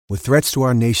With threats to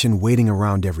our nation waiting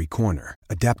around every corner,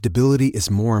 adaptability is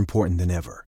more important than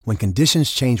ever. When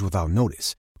conditions change without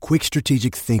notice, quick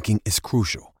strategic thinking is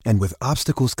crucial. And with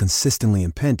obstacles consistently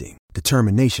impending,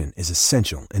 determination is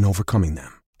essential in overcoming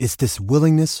them. It's this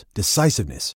willingness,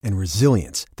 decisiveness, and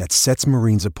resilience that sets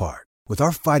Marines apart. With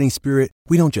our fighting spirit,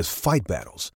 we don't just fight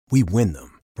battles, we win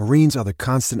them. Marines are the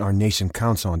constant our nation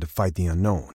counts on to fight the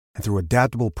unknown. And through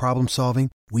adaptable problem solving,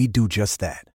 we do just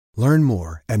that. Learn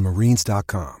more at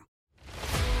marines.com.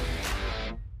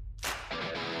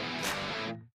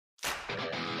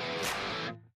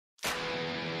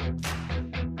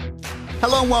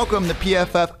 Hello and welcome to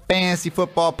PFF Fantasy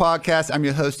Football Podcast. I'm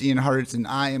your host, Ian Hartitz, and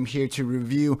I am here to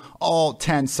review all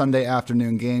 10 Sunday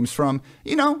afternoon games from,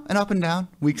 an up and down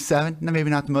week 7. Maybe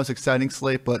not the most exciting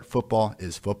slate, but football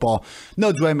is football.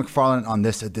 No Dwayne McFarland on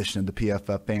this edition of the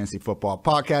PFF Fantasy Football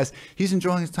Podcast. He's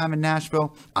enjoying his time in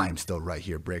Nashville. I am still right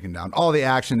here breaking down all the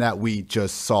action that we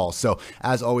just saw. So,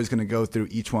 as always, going to go through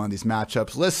each one of these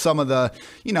matchups, list some of the,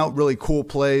 really cool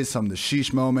plays, some of the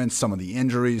sheesh moments, some of the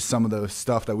injuries, some of the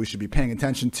stuff that we should be paying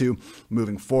attention to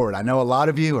moving forward. I know a lot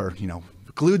of you are,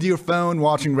 glued to your phone,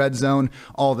 watching Red Zone,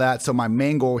 all that. So my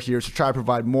main goal here is to try to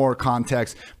provide more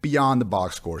context beyond the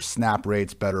box score, snap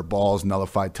rates, better balls,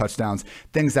 nullified touchdowns,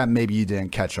 things that maybe you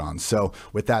didn't catch on. So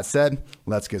with that said,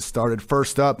 let's get started.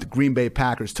 First up, the Green Bay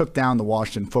Packers took down the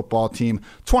Washington Football Team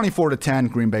 24-10.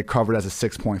 Green Bay covered as a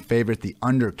 6-point favorite. The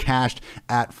under cashed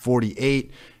at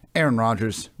 48. Aaron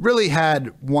Rodgers really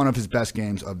had one of his best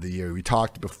games of the year. We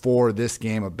talked before this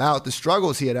game about the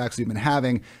struggles he had actually been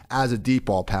having as a deep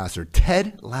ball passer.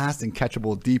 Dead last in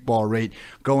catchable deep ball rate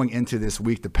going into this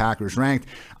week, the Packers ranked.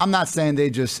 I'm not saying they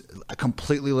just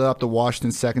completely lit up the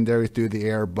Washington secondary through the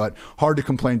air, but hard to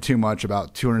complain too much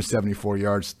about 274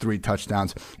 yards, 3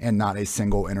 touchdowns, and not a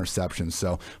single interception.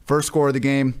 So first score of the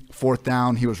game, 4th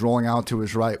down, he was rolling out to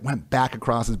his right, went back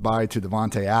across his body to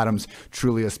Davante Adams,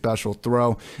 truly a special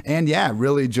throw. And yeah,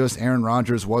 really just Aaron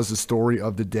Rodgers was the story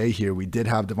of the day here. We did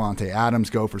have Davante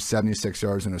Adams go for 76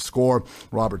 yards and a score.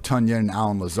 Robert Tonyan and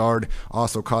Allen Lazard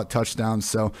also caught touchdowns.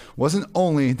 So wasn't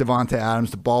only Davante Adams,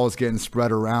 the ball was getting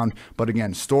spread around. But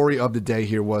again, story of the day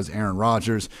here was Aaron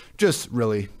Rodgers, just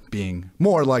really being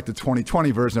more like the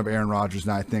 2020 version of Aaron Rodgers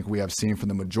than I think we have seen for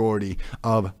the majority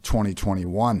of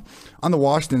 2021. On the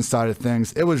Washington side of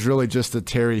things, it was really just a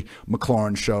Terry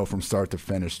McLaurin show from start to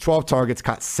finish. 12 targets,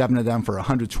 caught 7 of them for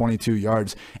 122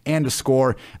 yards and a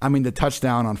score. I mean, the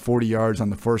touchdown on 40 yards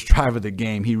on the first drive of the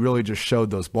game, he really just showed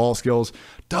those ball skills.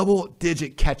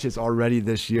 Double-digit catches already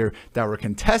this year that were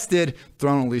contested,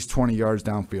 thrown at least 20 yards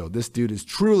downfield. This dude is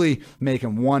truly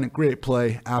making one great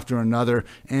play after another,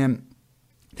 and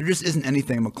there just isn't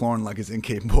anything McLaurin is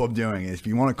incapable of doing. If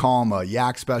you want to call him a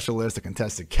yak specialist, a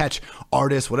contested catch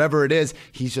artist, whatever it is,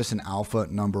 he's just an alpha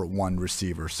number 1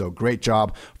 receiver. So great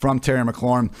job from Terry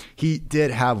McLaurin. He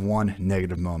did have one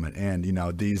negative moment. And,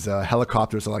 these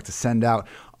helicopters I like to send out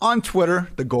on Twitter,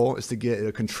 the goal is to get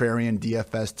a contrarian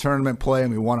DFS tournament play,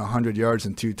 and we won 100 yards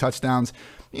and 2 touchdowns.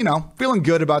 Feeling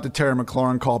good about the Terry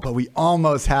McLaurin call, but we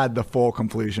almost had the full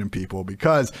completion, people,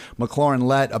 because McLaurin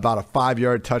let about a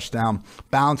 5-yard touchdown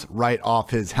bounce right off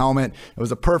his helmet. It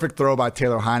was a perfect throw by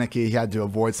Taylor Heinicke. He had to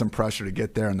avoid some pressure to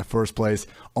get there in the first place.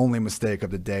 Only mistake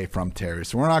of the day from Terry.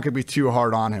 So we're not going to be too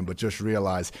hard on him, but just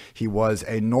realize he was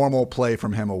a normal play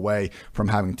from him away from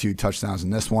having 2 touchdowns in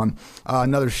this one.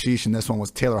 Another sheesh in this one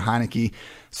was Taylor Heinicke.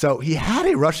 So he had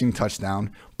a rushing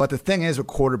touchdown, but the thing is with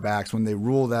quarterbacks, when they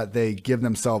rule that they give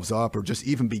themselves up or just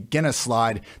even begin a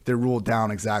slide, they're ruled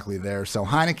down exactly there. So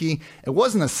Heinicke, it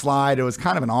wasn't a slide. It was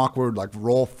kind of an awkward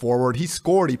roll forward. He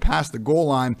scored. He passed the goal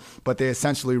line, but they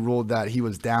essentially ruled that he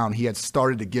was down. He had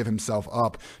started to give himself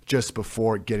up just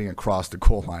before getting across the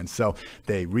goal line. So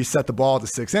they reset the ball at the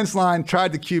 6-inch line,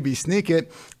 tried to QB sneak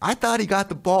it. I thought he got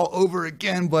the ball over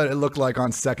again, but it looked like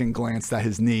on second glance that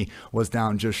his knee was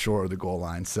down just short of the goal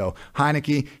line. So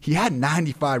Heinicke, he had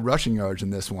 95 rushing yards in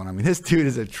this one. I mean, this dude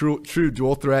is a true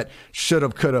dual threat. Should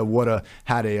have, could have, would have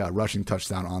had a rushing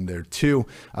touchdown on there too,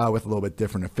 with a little bit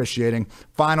different officiating.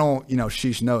 Final,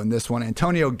 sheesh note in this one,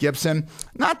 Antonio Gibson,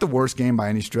 not the worst game by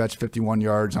any stretch, 51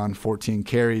 yards on 14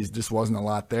 carries. Just wasn't a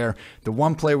lot there. The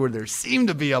one play where there seemed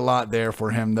to be a lot there for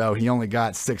him, though, he only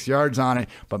got 6 yards on it.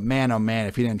 But man, oh man,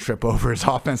 if he didn't trip over his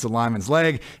offensive lineman's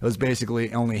leg, it was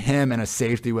basically only him and a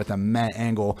safety with a met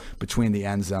angle between the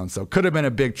end zone. So could have been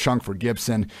a big chunk for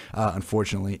Gibson.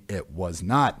 Unfortunately, it was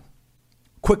not.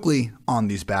 quickly on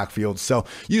these backfields. So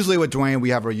usually with Dwayne, we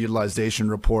have our utilization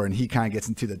report, and he kind of gets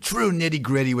into the true nitty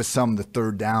gritty with some of the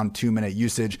third down 2-minute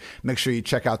usage. Make sure you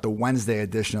check out the Wednesday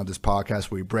edition of this podcast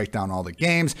where we break down all the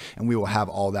games, and we will have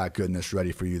all that goodness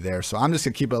ready for you there. So I'm just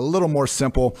going to keep it a little more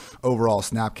simple overall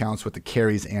snap counts with the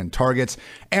carries and targets.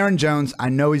 Aaron Jones, I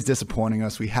know he's disappointing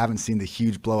us. We haven't seen the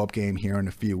huge blow up game here in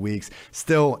a few weeks.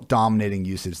 Still dominating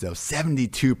usage though.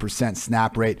 72%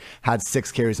 snap rate, had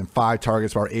 6 carries and 5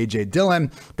 targets, while A.J.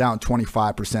 Dillon down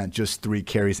 25%, just 3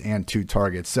 carries and 2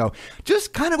 targets. So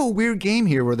just kind of a weird game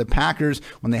here where the Packers,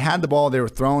 when they had the ball, they were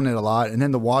throwing it a lot. And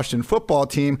then the Washington football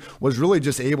team was really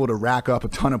just able to rack up a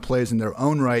ton of plays in their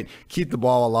own right, keep the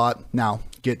ball a lot. Now,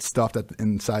 get stuffed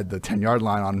inside the 10-yard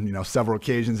line on several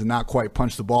occasions and not quite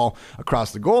punch the ball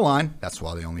across the goal line. That's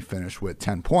why they only finished with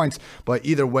 10 points. But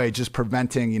either way, just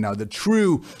preventing the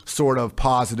true sort of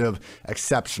positive,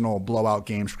 exceptional blowout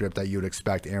game script that you would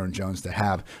expect Aaron Jones to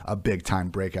have a big-time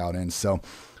breakout in. So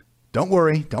don't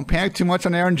worry. Don't panic too much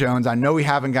on Aaron Jones. I know we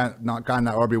haven't not gotten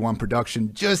that RB1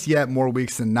 production just yet, more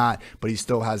weeks than not, but he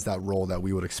still has that role that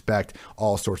we would expect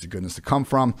all sorts of goodness to come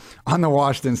from. On the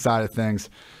Washington side of things,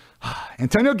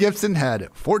 Antonio Gibson had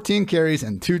 14 carries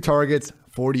and 2 targets,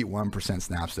 41%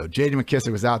 snaps. So J.D.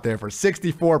 McKissic was out there for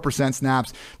 64%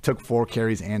 snaps, took 4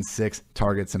 carries and 6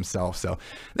 targets himself. So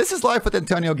this is life with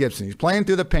Antonio Gibson. He's playing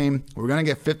through the pain. We're going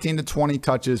to get 15 to 20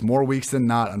 touches more weeks than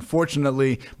not.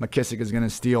 Unfortunately, McKissic is going to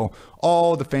steal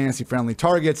all the fantasy-friendly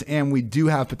targets, and we do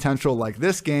have potential like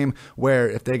this game where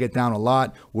if they get down a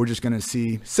lot, we're just going to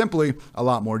see simply a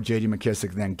lot more J.D.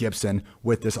 McKissic than Gibson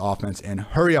with this offense in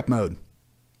hurry-up mode.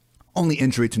 Only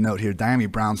injury to note here, Dyami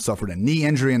Brown suffered a knee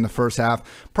injury in the first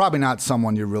half. Probably not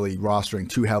someone you're really rostering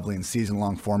too heavily in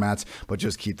season-long formats, but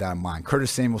just keep that in mind.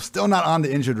 Curtis Samuel still not on the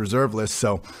injured reserve list,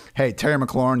 so hey, Terry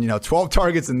McLaurin, 12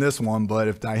 targets in this one, but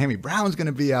if Dyami Brown's going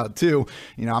to be out too,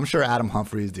 I'm sure Adam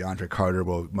Humphries, DeAndre Carter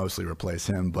will mostly replace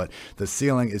him, but the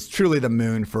ceiling is truly the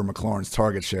moon for McLaurin's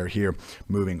target share here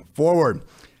moving forward.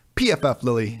 PFF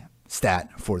Lily stat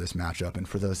for this matchup. And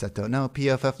for those that don't know,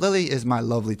 PFF Lily is my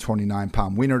lovely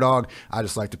 29-pound wiener dog. I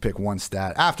just like to pick one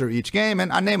stat after each game, and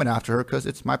I name it after her because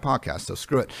it's my podcast, so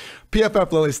screw it.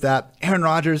 PFF Lily stat, Aaron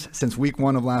Rodgers, since week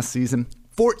 1 of last season,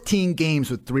 14 games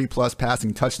with 3+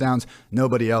 passing touchdowns.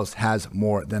 Nobody else has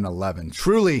more than 11.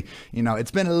 Truly,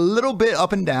 it's been a little bit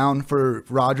up and down for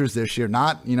Rodgers this year.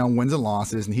 Not, wins and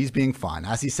losses, and he's being fine.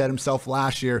 As he said himself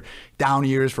last year, down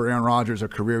years for Aaron Rodgers are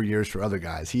career years for other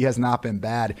guys. He has not been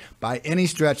bad by any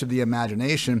stretch of the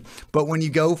imagination. But when you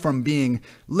go from being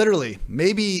literally,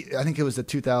 maybe, I think it was the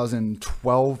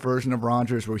 2012 version of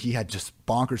Rodgers where he had just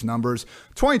bonkers numbers.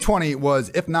 2020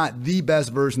 was, if not the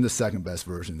best version, the second best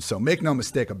version. So make no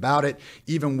mistake about it.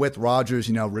 Even with Rodgers,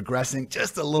 regressing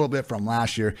just a little bit from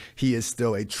last year, he is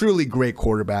still a truly great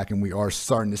quarterback, and we are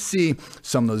starting to see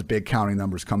some of those big counting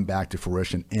numbers come back to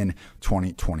fruition in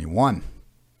 2021.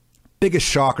 Biggest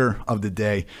shocker of the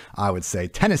day, I would say,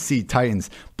 Tennessee Titans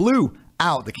blew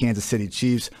out the Kansas City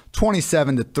Chiefs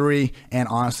 27-3, and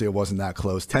honestly, it wasn't that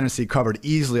close. Tennessee covered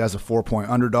easily as a 4-point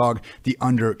underdog. The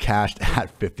under cashed at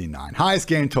 59. Highest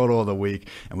game total of the week,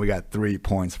 and we got 3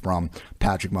 points from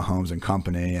Patrick Mahomes and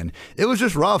company, and it was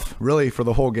just rough, really, for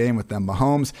the whole game with them.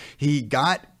 Mahomes,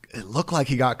 it looked like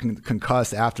he got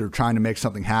concussed after trying to make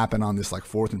something happen on this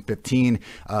 4th and 15,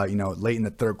 late in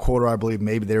the third quarter, I believe.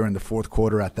 Maybe they were in the fourth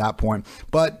quarter at that point.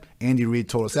 But Andy Reid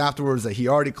told us afterwards that he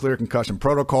already cleared concussion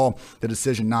protocol. The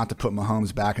decision not to put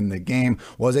Mahomes back in the game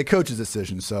was a coach's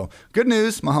decision. So good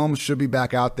news, Mahomes should be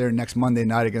back out there next Monday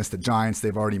night against the Giants.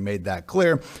 They've already made that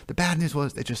clear. The bad news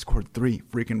was they just scored 3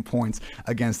 freaking points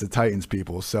against the Titans,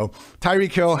 people. So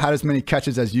Tyreek Hill had as many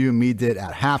catches as you and me did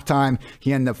at halftime.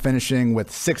 He ended up finishing with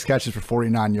 6 catches for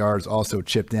 49 yards, also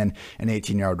chipped in an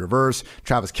 18-yard reverse.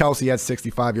 Travis Kelce had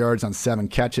 65 yards on 7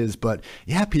 catches. But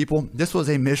yeah, people, this was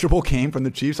a miserable game from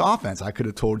the Chiefs offense. I could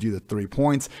have told you the 3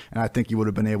 points, and I think you would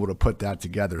have been able to put that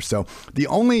together. So the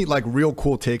only real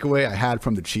cool takeaway I had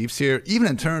from the Chiefs here, even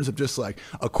in terms of just a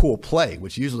cool play,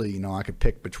 which usually, I could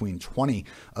pick between 20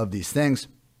 of these things.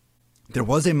 There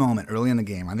was a moment early in the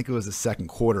game, I think it was the second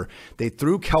quarter, they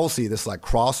threw Kelce this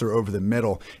crosser over the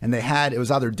middle, and it was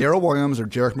either Darrell Williams or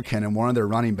Jerick McKinnon, one of their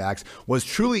running backs, was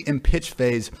truly in pitch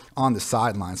phase on the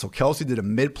sideline. So Kelce did a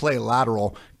mid-play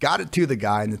lateral, got it to the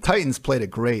guy, and the Titans played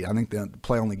it great. I think the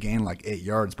play only gained like 8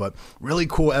 yards, but really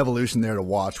cool evolution there to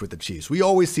watch with the Chiefs. We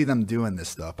always see them doing this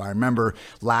stuff. I remember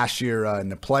last year in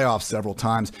the playoffs several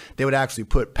times, they would actually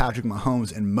put Patrick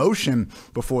Mahomes in motion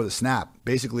before the snap.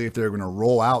 Basically, if they're going to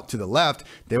roll out to the left,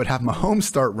 they would have Mahomes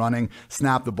start running,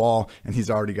 snap the ball, and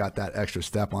he's already got that extra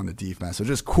step on the defense. So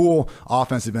just cool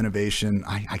offensive innovation.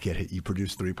 I get it. You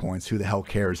produce 3 points. Who the hell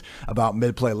cares about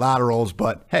mid-play laterals?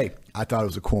 But hey, I thought it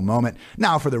was a cool moment.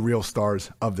 Now for the real stars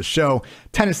of the show,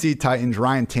 Tennessee Titans,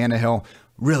 Ryan Tannehill.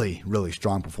 Really, really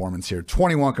strong performance here.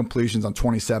 21 completions on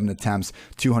 27 attempts,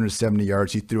 270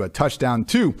 yards. He threw a touchdown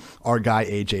to our guy,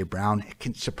 A.J. Brown.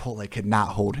 Chipotle could not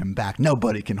hold him back.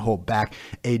 Nobody can hold back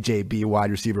AJB,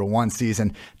 wide receiver one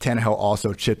season. Tannehill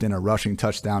also chipped in a rushing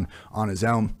touchdown on his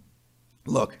own.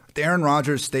 Look, the Aaron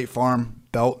Rodgers State Farm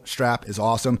belt strap is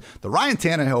awesome. The Ryan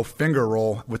Tannehill finger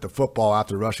roll with the football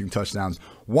after rushing touchdowns,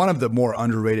 one of the more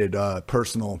underrated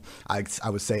personal, I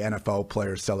would say, NFL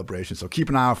player celebrations. So keep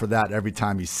an eye out for that every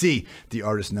time you see the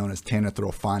artist known as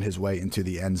Tannehill find his way into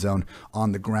the end zone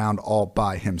on the ground all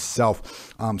by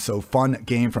himself. So fun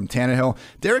game from Tannehill.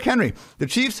 Derrick Henry. The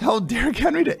Chiefs held Derrick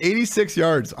Henry to 86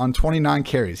 yards on 29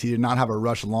 carries. He did not have a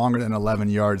rush longer than 11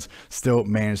 yards, still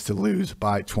managed to lose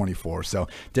by 24. So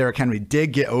Derrick Henry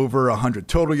did get over 100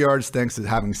 total yards thanks to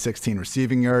having 16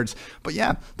 receiving yards. But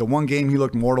yeah, the one game he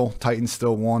looked mortal. Titans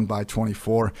still won by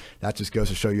 24. That just goes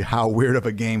to show you how weird of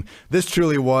a game this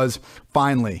truly was.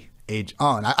 Finally,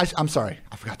 I'm sorry,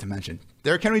 I forgot to mention,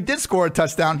 Derrick Henry did score a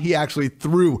touchdown. He actually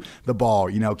threw the ball.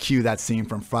 Cue that scene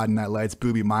from Friday Night Lights,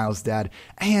 Boobie Miles' dad,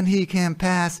 and he can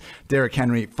pass. Derrick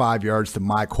Henry, 5 yards to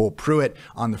MyCole Pruitt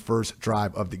on the first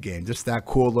drive of the game. Just that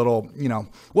cool little,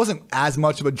 wasn't as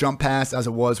much of a jump pass as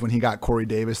it was when he got Corey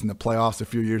Davis in the playoffs a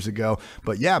few years ago.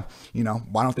 But yeah,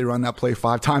 why don't they run that play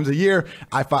 5 times a year?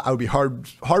 I would be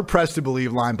hard pressed to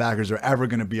believe linebackers are ever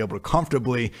going to be able to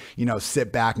comfortably,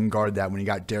 sit back and guard that when you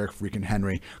got Derrick freaking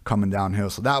Henry coming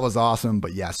downhill. So that was awesome.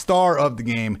 But yeah, star of the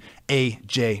game,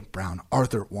 A.J. Brown,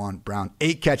 Arthur Juan Brown,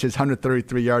 8 catches,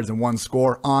 133 yards, and 1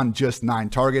 score on just 9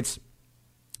 targets.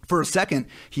 For a second,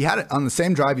 he had it on the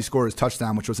same drive he scored his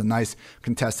touchdown, which was a nice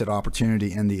contested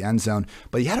opportunity in the end zone.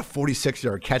 But he had a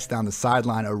 46-yard catch down the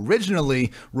sideline,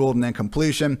 originally ruled an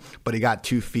incompletion, but he got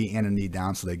 2 feet and a knee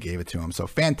down, so they gave it to him. So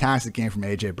fantastic game from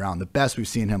A.J. Brown, the best we've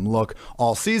seen him look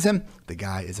all season. The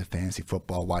guy is a fantasy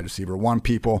football wide receiver one,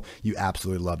 people. You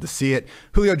absolutely love to see it.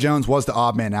 Julio Jones was the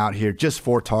odd man out here, just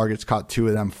 4 targets, caught 2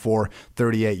 of them for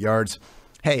 38 yards.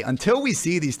 Hey, until we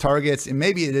see these targets, and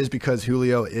maybe it is because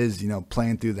Julio is,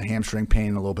 playing through the hamstring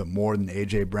pain a little bit more than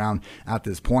A.J. Brown at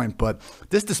this point, but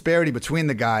this disparity between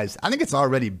the guys, I think it's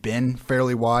already been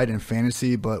fairly wide in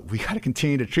fantasy, but we got to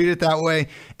continue to treat it that way.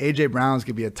 A.J. Brown's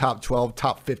going to be a top 12,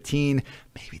 top 15,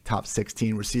 maybe top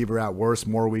 16 receiver at worst,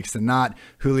 more weeks than not.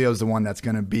 Julio's the one that's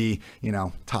going to be,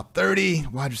 top 30,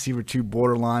 wide receiver 2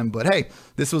 borderline. But hey,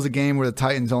 this was a game where the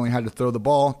Titans only had to throw the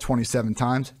ball 27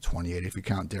 times, 28 if you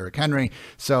count Derrick Henry.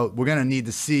 So we're going to need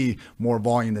to see more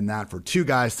volume than that for 2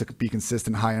 guys to be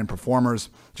consistent high-end performers.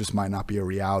 Just might not be a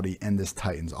reality in this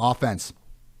Titans offense.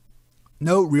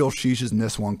 No real sheeshes in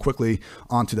this one. Quickly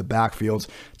onto the backfields.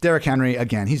 Derrick Henry,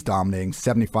 again, he's dominating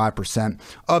 75%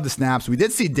 of the snaps. We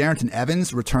did see Darrynton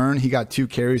Evans return. He got 2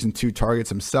 carries and 2 targets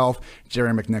himself.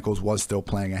 Jerry McNichols was still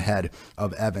playing ahead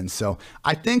of Evans. So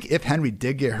I think if Henry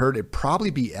did get hurt, it'd probably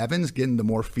be Evans getting the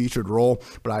more featured role,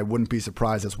 but I wouldn't be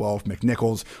surprised as well if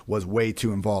McNichols was way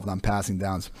too involved on passing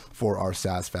downs for our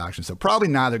satisfaction. So probably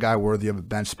neither guy worthy of a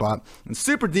bench spot. In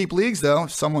super deep leagues, though,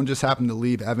 if someone just happened to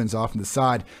leave Evans off on the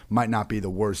side, might not be the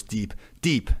worst deep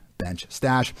bench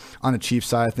stash. On the Chiefs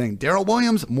side of things, Darrell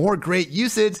Williams, more great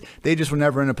usage. They just were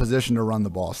never in a position to run the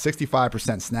ball.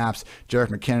 65% snaps. Jerick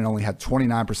McKinnon only had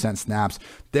 29% snaps.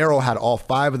 Darrell had all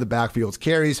 5 of the backfield's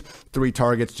carries, 3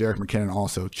 targets. Jerick McKinnon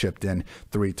also chipped in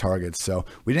 3 targets. So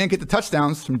we didn't get the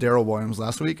touchdowns from Darrell Williams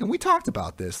last week, and we talked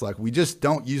about this. We just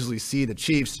don't usually see the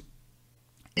Chiefs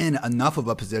in enough of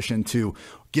a position to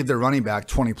give their running back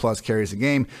 20-plus carries a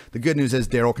game. The good news is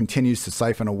Darrell continues to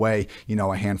siphon away,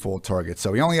 a handful of targets.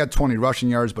 So he only had 20 rushing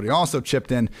yards, but he also chipped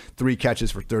in 3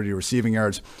 catches for 30 receiving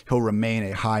yards. He'll remain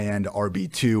a high-end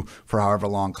RB2 for however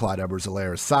long Clyde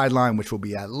Edwards-Helaire is sidelined, which will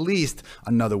be at least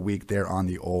another week there on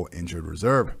the old injured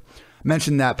reserve.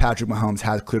 Mentioned that Patrick Mahomes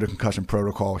has cleared a concussion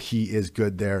protocol. He is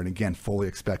good there, and again, fully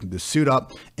expected to suit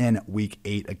up in Week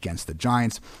 8 against the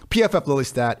Giants. PFF Lily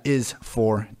stat is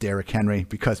for Derrick Henry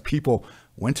because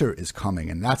winter is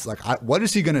coming, and that's what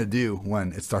is he going to do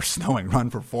when it starts snowing? Run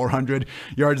for 400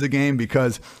 yards a game?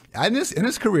 Because in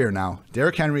his career now,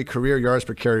 Derrick Henry, career yards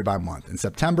per carry by month. In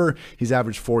September, he's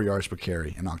averaged 4 yards per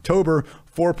carry. In October,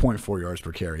 4.4 yards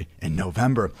per carry. In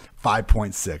November,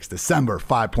 5.6. December,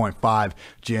 5.5.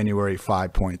 January,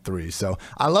 5.3. So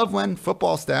I love when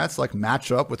football stats like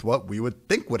match up with what we would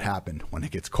think would happen. When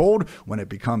it gets cold, when it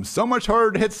becomes so much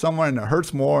harder to hit someone and it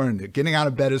hurts more and getting out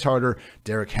of bed is harder,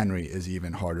 Derrick Henry is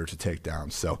even harder to take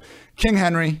down. So King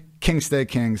Henry, King Stay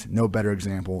Kings, no better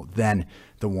example than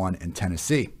the one in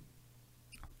Tennessee.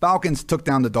 Falcons took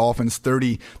down the Dolphins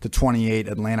 30-28.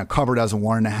 Atlanta covered as a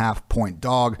 1.5 point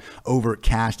dog. Over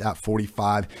cashed at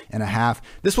 45.5.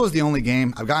 This was the only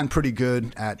game. I've gotten pretty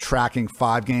good at tracking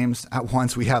 5 games at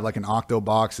once. We have like an Octo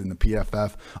box in the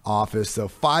PFF office. So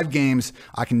 5 games,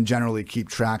 I can generally keep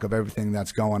track of everything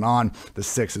that's going on. The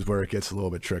 6 is where it gets a little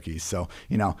bit tricky. So,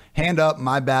 hand up,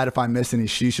 my bad if I miss any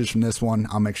sheeshes from this one.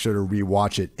 I'll make sure to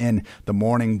rewatch it in the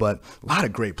morning. But a lot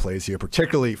of great plays here,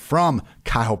 particularly from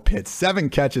Kyle Pitts. 7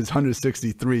 catches.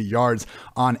 163 yards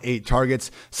on 8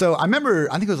 targets. So I remember,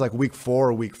 I think it was like week 4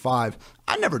 or week 5,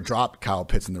 I never dropped Kyle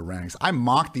Pitts in the ranks. I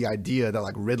mocked the idea that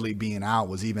like Ridley being out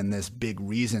was even this big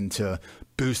reason to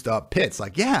boost up Pitts.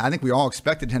 Like, yeah, I think we all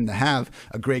expected him to have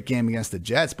a great game against the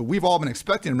Jets, but we've all been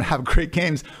expecting him to have great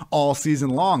games all season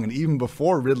long. And even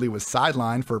before Ridley was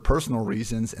sidelined for personal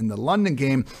reasons in the London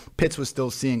game, Pitts was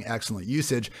still seeing excellent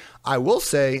usage. I will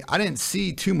say I didn't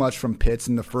see too much from Pitts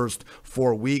in the first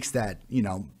 4 weeks that,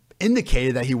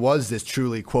 indicated that he was this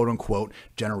truly quote-unquote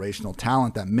generational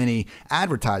talent that many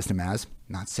advertised him as.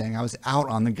 Not saying I was out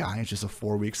on the guy. It's just a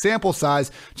 4-week sample size.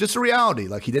 Just a reality.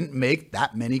 Like, he didn't make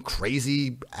that many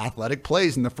crazy athletic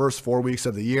plays in the first 4 weeks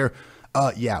of the year.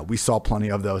 Yeah, we saw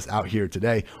plenty of those out here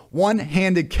today.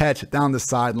 One-handed catch down the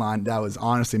sideline. That was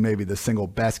honestly maybe the single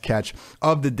best catch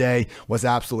of the day. Was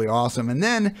absolutely awesome. And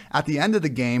then at the end of the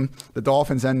game, the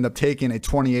Dolphins ended up taking a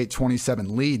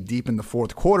 28-27 lead deep in the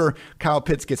fourth quarter. Kyle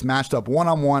Pitts gets matched up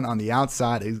one-on-one on the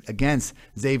outside against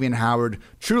Xavier Howard.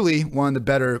 Truly one of the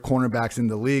better cornerbacks in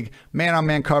the league.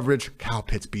 Man-on-man coverage. Kyle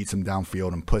Pitts beats him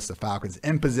downfield and puts the Falcons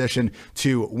in position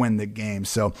to win the game.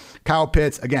 So Kyle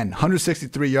Pitts, again,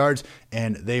 163 yards.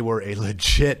 And they were a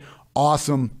legit,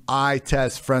 awesome, eye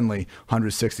test friendly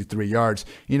 163 yards.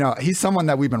 He's someone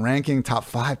that we've been ranking top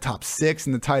 5, top 6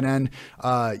 in the tight end,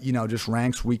 just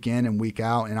ranks week in and week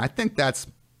out. And I think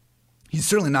he's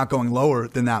certainly not going lower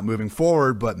than that moving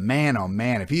forward, but man, oh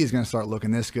man, if he is going to start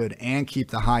looking this good and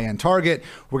keep the high-end target,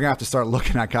 we're going to have to start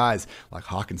looking at guys like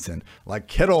Hawkinson, like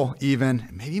Kittle even,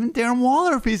 maybe even Darren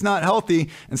Waller if he's not healthy,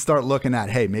 and start looking at,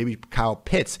 hey, maybe Kyle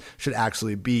Pitts should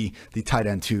actually be the tight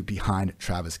end 2 behind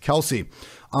Travis Kelce.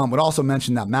 Would also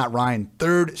mention that Matt Ryan,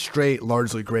 3rd straight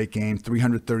largely great game,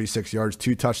 336 yards,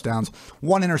 2 touchdowns,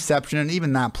 1 interception, and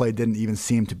even that play didn't even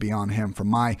seem to be on him. From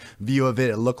my view of it,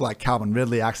 it looked like Calvin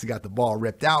Ridley actually got the ball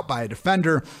ripped out by a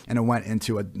defender, and it went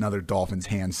into another Dolphins'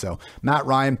 hand. So Matt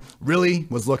Ryan really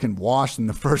was looking washed in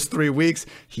the first 3 weeks.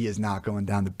 He is not going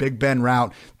down the Big Ben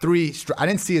route. I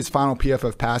didn't see his final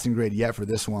PFF passing grade yet for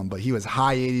this one, but he was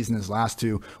high 80s in his last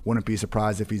 2. Wouldn't be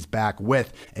surprised if he's back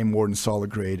with a more than solid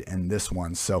grade in this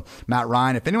one. So Matt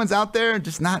Ryan, if anyone's out there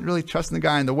just not really trusting the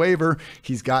guy in the waiver,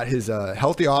 he's got his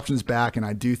healthy options back, and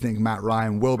I do think Matt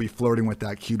Ryan will be flirting with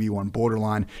that QB1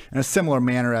 borderline in a similar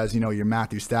manner as, your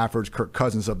Matthew Staffords, Kirk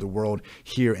Cousins of the world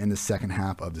here in the second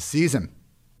half of the season.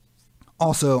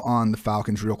 Also on the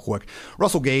Falcons real quick,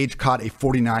 Russell Gage caught a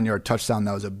 49-yard touchdown.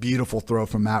 That was a beautiful throw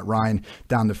from Matt Ryan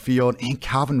down the field. And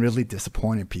Calvin Ridley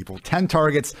disappointed people. 10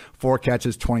 targets, 4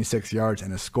 catches, 26 yards,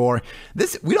 and a score.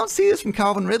 We don't see this from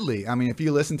Calvin Ridley. I mean, if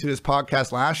you listened to his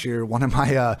podcast last year, one of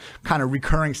my kind of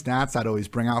recurring stats I'd always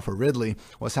bring out for Ridley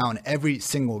was how in every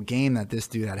single game that this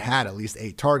dude had at least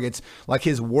 8 targets. Like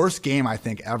his worst game, I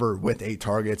think, ever with 8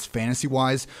 targets,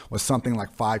 fantasy-wise, was something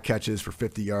like 5 catches for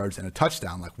 50 yards and a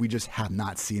touchdown. Like we just have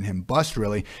not seen him bust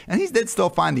really, and he did still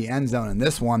find the end zone in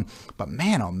this one, but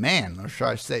man oh man, or should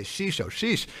I say sheesh oh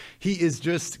sheesh, he is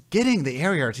just getting the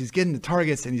air yards, he's getting the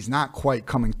targets, and he's not quite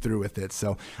coming through with it.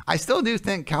 So I still do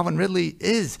think Calvin Ridley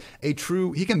is he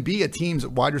can be a team's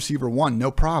wide receiver 1, no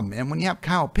problem. And when you have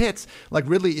Kyle Pitts, like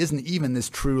Ridley isn't even this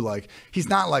true, like it's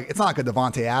not like a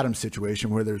Devontae Adams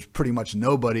situation where there's pretty much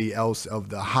nobody else of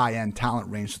the high end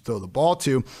talent range to throw the ball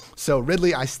to. So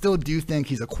Ridley, I still do think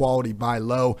he's a quality buy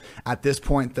low. At this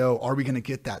point, though, are we going to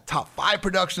get that top 5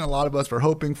 production a lot of us were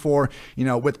hoping for?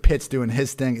 With Pitts doing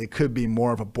his thing, it could be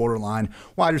more of a borderline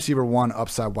wide receiver 1,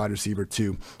 upside wide receiver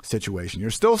 2 situation.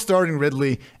 You're still starting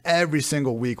Ridley every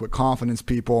single week with confidence,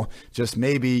 people. Just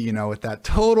maybe, with that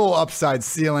total upside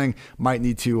ceiling, might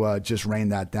need to just rein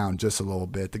that down just a little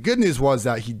bit. The good news was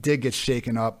that he did get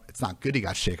shaken up. It's not good he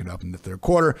got shaken up in the third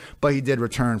quarter, but he did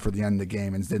return for the end of the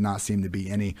game and did not seem to be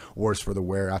any worse for the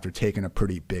wear after taking a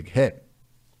pretty big hit.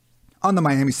 On the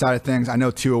Miami side of things, I know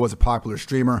Tua was a popular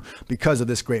streamer because of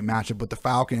this great matchup with the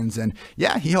Falcons. And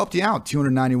yeah, he helped you out.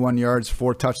 291 yards,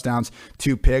 4 touchdowns,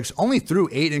 2 picks. Only threw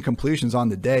 8 incompletions on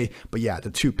the day. But yeah, the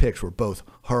 2 picks were both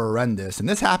horrendous. And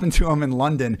this happened to him in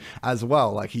London as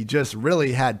well. Like, he just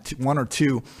really had 1 or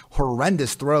 2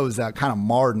 horrendous throws that kind of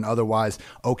marred an otherwise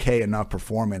okay enough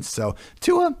performance. So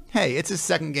Tua, hey, it's his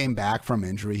second game back from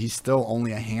injury. He's still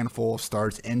only a handful of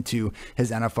starts into his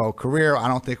NFL career. I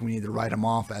don't think we need to write him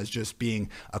off as just being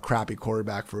a crappy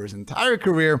quarterback for his entire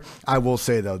career. I will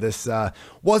say, though, this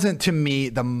wasn't, to me,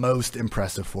 the most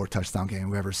impressive 4-touchdown game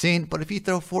we've ever seen. But if you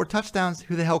throw 4 touchdowns,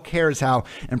 who the hell cares how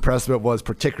impressive it was,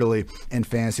 particularly in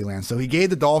Fantasyland? So he gave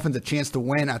the Dolphins a chance to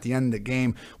win at the end of the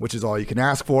game, which is all you can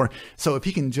ask for. So if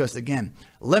he can just, again,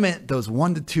 limit those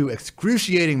 1 to 2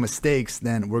 excruciating mistakes,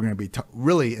 then we're going to be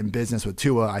really in business with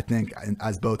Tua, I think,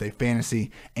 as both a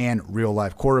fantasy and real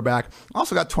life quarterback.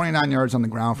 Also got 29 yards on the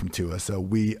ground from Tua. So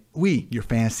we, your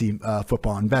fantasy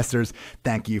football investors,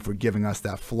 thank you for giving us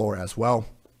that floor as well.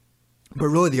 But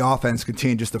really, the offense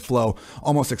continued just to flow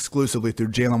almost exclusively through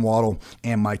Jalen Waddle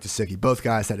and Mike Gesicki. Both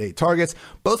guys had 8 targets.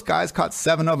 Both guys caught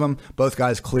 7 of them. Both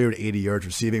guys cleared 80 yards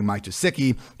receiving. Mike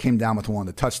Gesicki came down with 1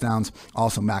 of the touchdowns.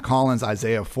 Also, Mac Hollins,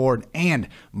 Isaiah Ford, and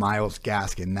Myles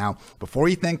Gaskin. Now, before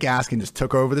you think Gaskin just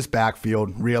took over this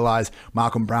backfield, realize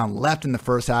Malcolm Brown left in the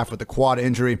first half with a quad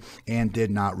injury and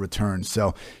did not return.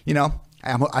 So,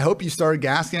 I hope you started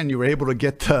Gaskin and you were able to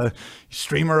get the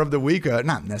streamer of the week,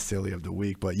 not necessarily of the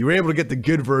week, but you were able to get the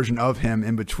good version of him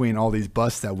in between all these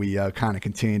busts that we kind of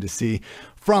continue to see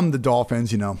from the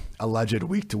Dolphins, alleged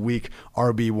week-to-week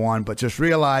RB1. But just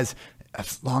realize,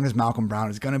 as long as Malcolm Brown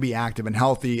is going to be active and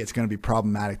healthy, it's going to be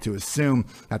problematic to assume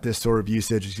that this sort of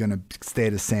usage is going to stay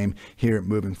the same here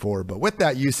moving forward. But with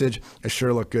that usage, it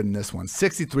sure looked good in this one.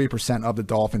 63% of the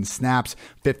Dolphins snaps,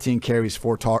 15 carries,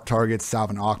 4 targets.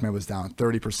 Salvon Ahmed was down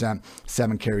 30%,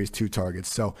 7 carries, 2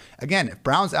 targets. So again, if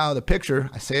Brown's out of the picture,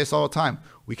 I say this all the time,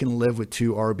 we can live with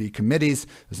 2 RB committees.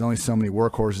 There's only so many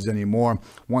workhorses anymore.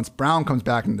 Once Brown comes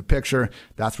back into the picture,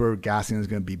 that's where Gaskin is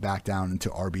going to be back down into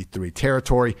RB3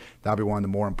 territory. That'll be one of the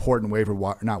more important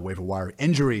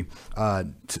injuries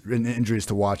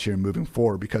to watch here moving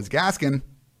forward, because Gaskin,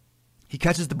 he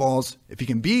catches the balls. If he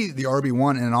can be the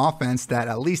RB1 in an offense that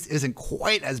at least isn't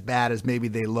quite as bad as maybe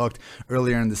they looked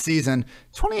earlier in the season,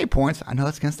 28 points. I know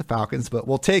that's against the Falcons, but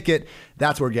we'll take it.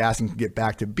 That's where Gaskin can get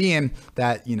back to being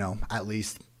that, at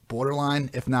least borderline,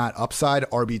 if not upside,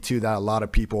 RB2 that a lot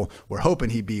of people were hoping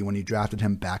he'd be when he drafted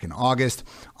him back in August.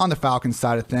 On the Falcons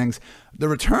side of things, the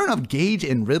return of Gage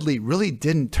and Ridley really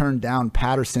didn't turn down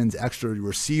Patterson's extra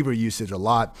receiver usage a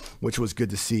lot, which was good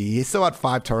to see. He still had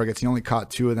 5 targets. He only caught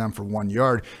 2 of them for 1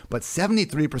 yard, but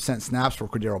 73% snaps for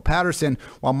Cordarrelle Patterson,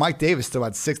 while Mike Davis still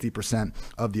had 60%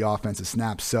 of the offensive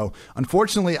snaps. So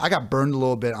unfortunately, I got burned a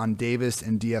little bit on Davis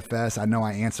in DFS. I know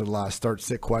I answered a lot of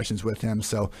start-sit questions with him,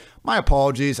 so my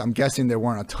apologies. I'm guessing there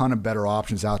weren't a ton of better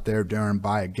options out there during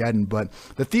Buy-Ageddon, but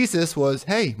the thesis was,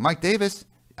 hey, Mike Davis,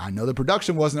 I know the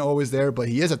production wasn't always there, but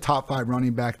he is a top 5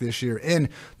 running back this year in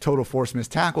total force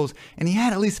missed tackles, and he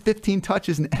had at least 15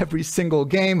 touches in every single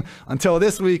game until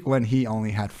this week when he only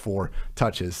had 4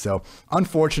 touches. So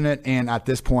unfortunate, and at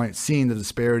this point, seeing the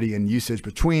disparity in usage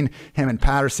between him and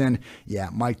Patterson, yeah,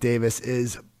 Mike Davis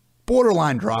is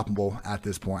borderline droppable at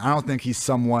this point. I don't think he's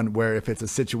someone where if it's a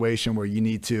situation where you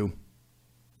need to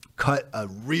cut a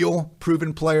real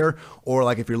proven player, or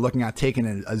like if you're looking at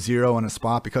taking a 0 in a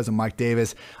spot because of Mike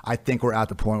Davis, I think we're at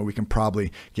the point where we can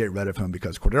probably get rid of him,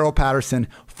 because Cordarrelle Patterson,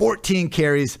 14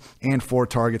 carries and 4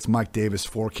 targets. Mike Davis,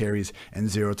 4 carries and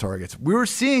 0 targets. We were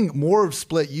seeing more of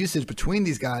split usage between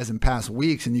these guys in past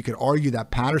weeks, and you could argue that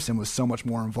Patterson was so much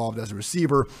more involved as a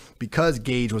receiver because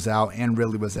Gage was out and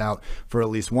Ridley was out for at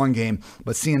least 1 game.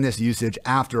 But seeing this usage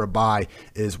after a bye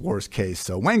is worst case.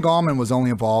 So Wayne Gallman was only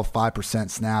involved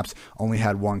 5% snaps, only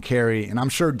had 1 carry, and I'm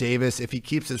sure Davis, if he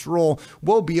keeps this role,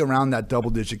 will be around that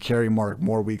double-digit carry mark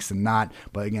more weeks than not.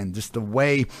 But again, just the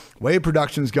way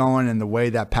production's going and the way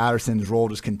that Patterson's role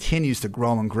just continues to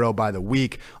grow and grow by the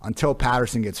week, until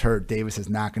Patterson gets hurt, Davis is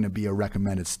not going to be a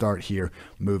recommended start here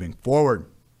moving forward.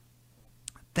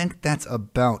 I think that's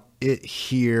about it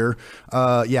here.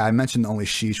 I mentioned the only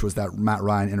sheesh was that Matt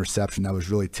Ryan interception that was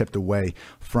really tipped away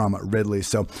from Ridley.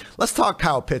 So let's talk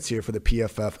Kyle Pitts here for the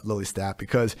PFF Lily stat,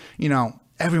 because,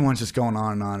 everyone's just going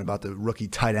on and on about the rookie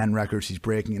tight end records he's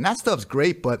breaking, and that stuff's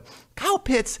great, but Kyle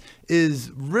Pitts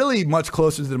is really much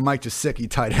closer to the Mike Gesicki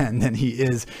tight end than he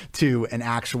is to an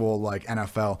actual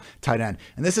NFL tight end.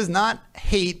 And this is not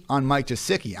hate on Mike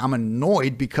Gesicki. I'm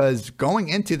annoyed because going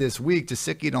into this week,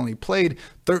 Gesicki had only played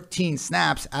 13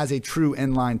 snaps as a true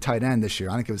inline tight end this year.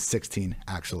 I think it was 16,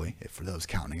 actually, for those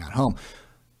counting at home.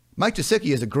 Mike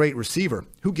Gesicki is a great receiver.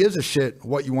 Who gives a shit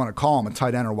what you want to call him, a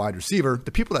tight end or wide receiver?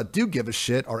 The people that do give a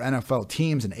shit are NFL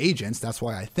teams and agents. That's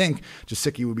why I think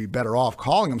Gesicki would be better off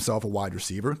calling himself a wide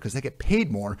receiver because they get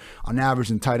paid more on average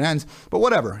than tight ends. But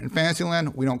whatever. In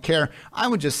Fantasyland, we don't care. I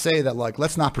would just say that,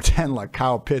 let's not pretend like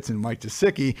Kyle Pitts and Mike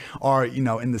Gesicki are,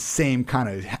 in the same kind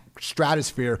of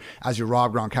stratosphere as your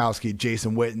Rob Gronkowski,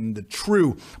 Jason Witten, the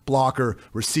true blocker,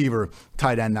 receiver,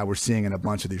 tight end that we're seeing in a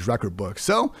bunch of these record books.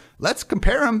 So let's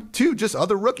compare him to just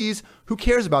other rookies. Who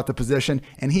cares about the position?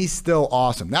 And he's still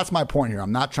awesome. That's my point here.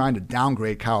 I'm not trying to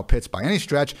downgrade Kyle Pitts by any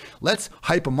stretch. Let's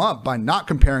hype him up by not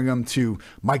comparing him to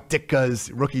Mike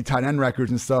Ditka's rookie tight end records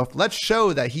and stuff. Let's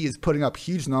show that he is putting up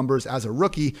huge numbers as a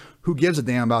rookie who gives a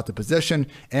damn about the position.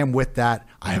 And with that,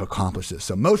 I have accomplished this.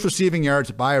 So most receiving yards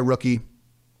by a rookie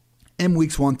in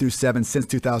weeks 1 through 7 since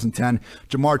 2010.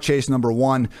 Jamar Chase, number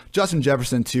 1. Justin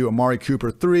Jefferson, 2. Amari Cooper,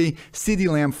 3. CeeDee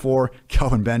Lamb, 4.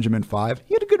 Kelvin Benjamin, 5.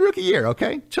 He had a good rookie year,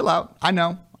 okay? Chill out. I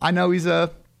know he's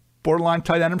a borderline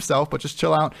tight end himself, but just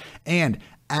chill out. And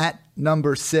at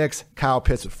number 6, Kyle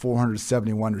Pitts with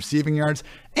 471 receiving yards.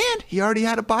 And he already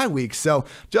had a bye week. So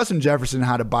Justin Jefferson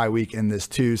had a bye week in this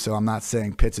too. So I'm not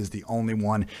saying Pitts is the only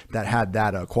one that had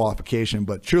that qualification.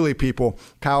 But truly, people,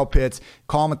 Kyle Pitts,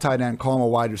 call him a tight end, call him a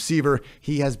wide receiver.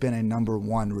 He has been a number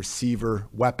 1 receiver,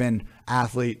 weapon,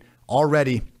 athlete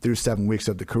already through 7 weeks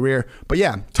of the career. But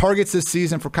yeah, targets this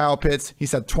season for Kyle Pitts.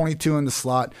 He's had 22 in the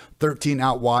slot, 13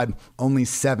 out wide, only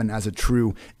 7 as a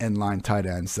true inline tight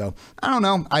end. So I don't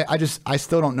know. I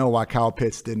still don't know why Kyle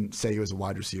Pitts didn't say he was a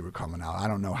wide receiver coming out. I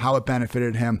don't know how it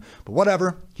benefited him, but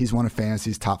whatever. He's one of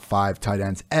fantasy's top 5 tight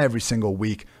ends every single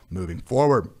week moving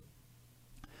forward.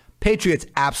 Patriots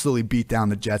absolutely beat down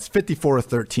the Jets,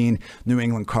 54-13. New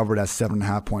England covered as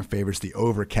 7.5-point favorites. The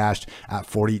over cashed at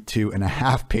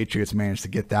 42.5. Patriots managed to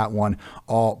get that one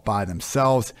all by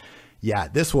themselves. Yeah,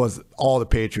 this was all the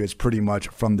Patriots pretty much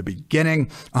from the beginning.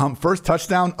 First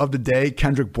touchdown of the day,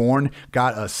 Kendrick Bourne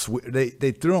got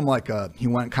they threw him he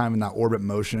went kind of in that orbit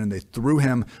motion, and they threw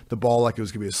him the ball like it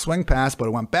was going to be a swing pass, but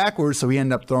it went backwards, so he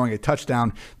ended up throwing a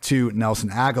touchdown to Nelson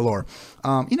Aguilar.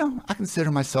 I consider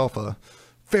myself a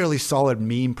fairly solid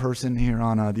meme person here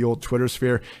on the old Twitter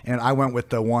sphere, and I went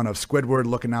with the one of Squidward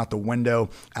looking out the window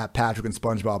at Patrick and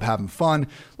SpongeBob having fun,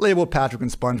 labeled Patrick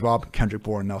and SpongeBob, Kendrick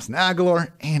Bourne, Nelson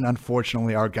Aguilar, and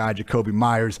unfortunately our guy Jacoby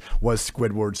Myers was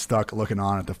Squidward stuck looking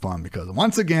on at the fun because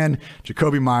once again,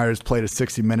 Jacoby Myers played a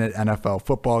 60-minute NFL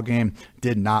football game,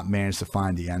 did not manage to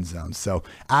find the end zone. So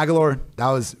Aguilar, that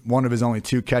was one of his only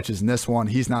 2 catches in this one.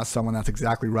 He's not someone that's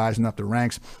exactly rising up the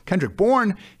ranks. Kendrick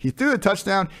Bourne, he threw a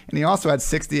touchdown, and he also had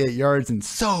 68 yards and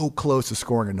so close to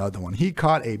scoring another one. He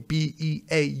caught a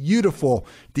beautiful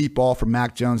deep ball from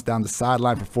Mac Jones down the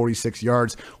sideline for 46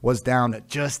 yards, was down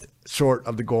just short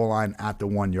of the goal line at the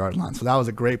 1-yard line. So that was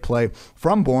a great play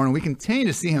from Bourne. We continue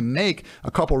to see him make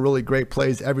a couple really great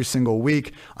plays every single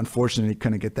week. Unfortunately, he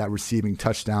couldn't get that receiving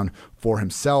touchdown for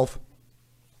himself.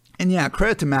 And yeah,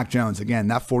 credit to Mac Jones. Again,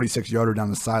 that 46-yarder down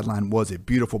the sideline was a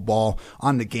beautiful ball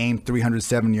on the game.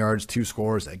 307 yards, 2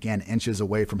 scores. Again, inches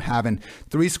away from having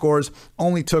 3 scores.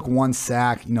 Only took 1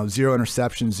 sack, 0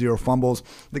 interceptions, 0 fumbles.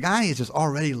 The guy is just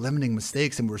already limiting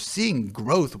mistakes, and we're seeing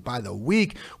growth by the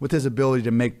week with his ability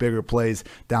to make bigger plays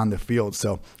down the field.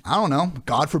 So, I don't know.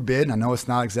 God forbid. I know it's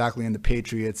not exactly in the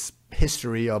Patriots'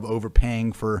 history of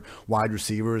overpaying for wide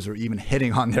receivers or even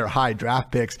hitting on their high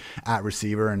draft picks at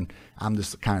receiver, and I'm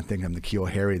just kind of thinking of N'Keal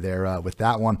Harry there with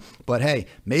that one. But hey,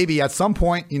 maybe at some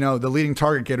point, the leading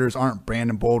target getters aren't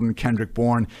Brandon Bolden, Kendrick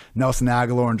Bourne, Nelson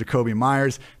Aguilar, and Jacoby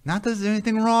Myers. Not that there's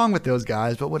anything wrong with those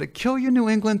guys, but would it kill you, New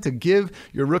England, to give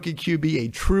your rookie QB a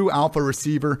true alpha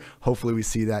receiver? Hopefully we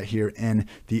see that here in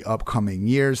the upcoming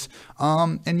years.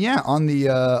 And yeah, on the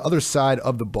other side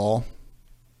of the ball,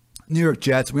 New York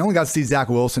Jets, we only got to see Zach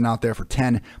Wilson out there for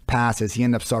 10 passes. He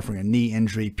ended up suffering a knee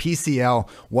injury. PCL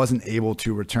wasn't able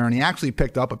to return. He actually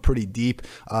picked up a pretty deep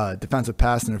defensive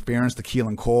pass interference to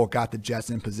Keelan Cole, got the Jets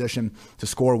in position to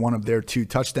score one of their 2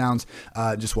 touchdowns.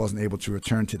 Just wasn't able to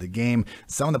return to the game.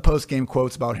 Some of the post-game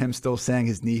quotes about him still saying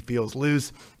his knee feels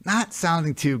loose, not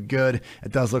sounding too good.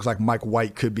 It does look like Mike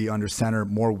White could be under center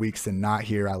more weeks than not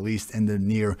here, at least in the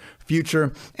near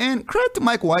future. And credit to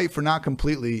Mike White for not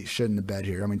completely shitting the bed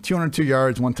here. I mean, 202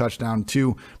 yards, 1 touchdown,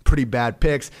 2 pretty bad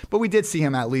picks, but we did see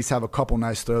him at least have a couple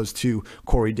nice throws to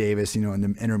Corey Davis, in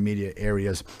the intermediate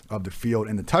areas of the field.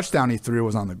 And the touchdown he threw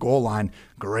was on the goal line.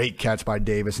 Great catch by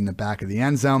Davis in the back of the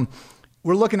end zone.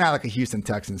 We're looking at like a Houston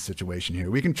Texans situation here.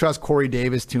 We can trust Corey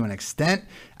Davis to an extent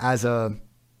as a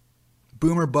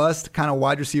boomer bust kind of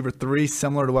wide receiver 3,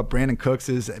 similar to what Brandon Cooks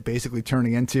is basically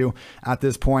turning into at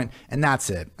this point. And that's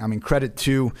it. I mean, credit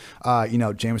to,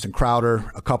 Jamison Crowder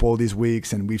a couple of these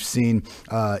weeks, and we've seen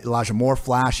Elijah Moore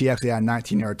flash. He actually had a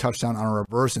 19-yard touchdown on a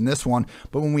reverse in this one.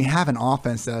 But when we have an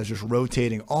offense that is just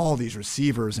rotating all these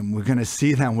receivers, and we're going to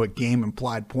see them with game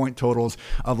implied point totals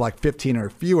of like 15 or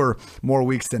fewer more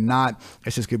weeks than not,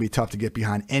 it's just going to be tough to get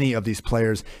behind any of these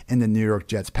players in the New York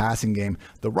Jets passing game.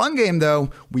 The run game,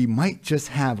 though, we might just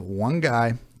have one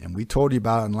guy, and we told you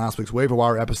about it in last week's waiver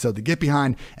wire episode, to get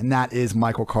behind, and that is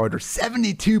Michael Carter.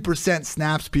 72%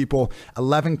 snaps, people,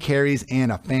 11 carries,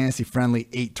 and a fantasy-friendly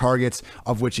 8 targets,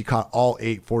 of which he caught all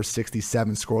 8 for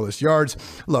 67 scoreless yards.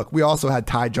 Look, we also had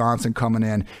Ty Johnson coming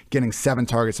in, getting 7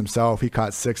 targets himself. He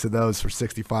caught 6 of those for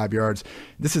 65 yards.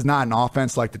 This is not an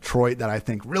offense like Detroit that I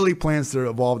think really plans to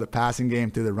evolve the passing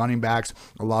game through the running backs.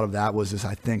 A lot of that was just,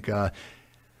 I think,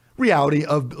 reality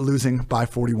of losing by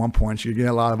 41 points. You're getting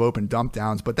a lot of open dump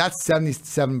downs, but that's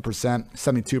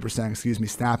 72%,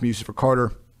 snap usage for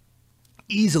Carter.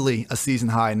 Easily a season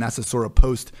high, and that's a sort of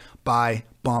post-bye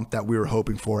bump that we were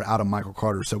hoping for out of Michael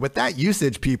Carter. So with that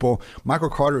usage, people,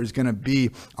 Michael Carter is going to be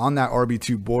on that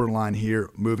RB2 borderline here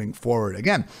moving forward.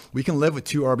 Again, we can live with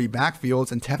 2 RB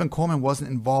backfields, and Tevin Coleman wasn't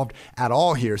involved at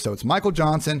all here. So it's Michael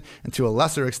Johnson, and to a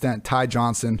lesser extent, Ty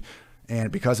Johnson. And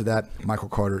because of that, Michael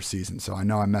Carter season. So I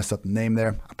know I messed up the name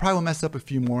there. I probably will mess up a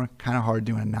few more. Kind of hard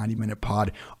doing a 90-minute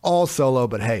pod all solo.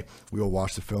 But hey, we will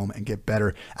watch the film and get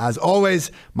better. As always,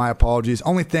 my apologies.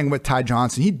 Only thing with Ty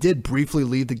Johnson, he did briefly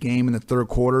leave the game in the third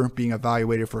quarter, being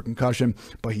evaluated for a concussion.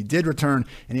 But he did return.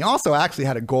 And he also actually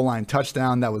had a goal line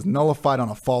touchdown that was nullified on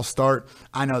a false start.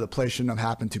 I know the play shouldn't have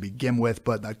happened to begin with,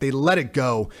 but they let it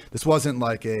go. This wasn't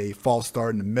like a false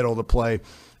start in the middle of the play.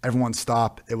 Everyone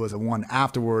stopped. It was a one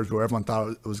afterwards where everyone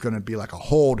thought it was going to be like a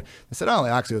hold. They said, oh,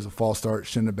 actually, it was a false start.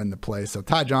 Shouldn't have been the play. So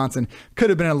Ty Johnson could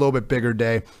have been a little bit bigger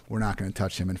day. We're not going to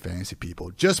touch him in fantasy,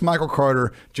 people. Just Michael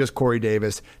Carter, just Corey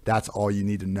Davis. That's all you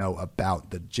need to know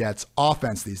about the Jets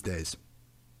offense these days.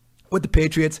 With the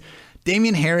Patriots,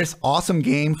 Damian Harris, awesome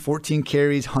game, 14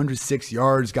 carries, 106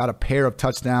 yards, got a pair of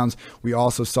touchdowns. We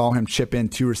also saw him chip in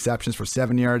 2 receptions for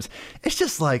 7 yards. It's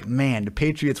just like, man, the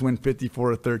Patriots win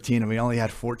 54-13, and we only had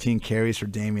 14 carries for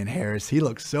Damian Harris. He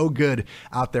looked so good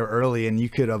out there early, and you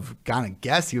could have kind of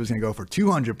guessed he was going to go for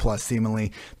 200 plus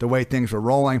seemingly the way things were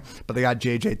rolling. But they got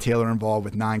J.J. Taylor involved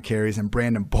with 9 carries, and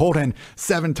Brandon Bolden,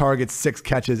 7 targets, 6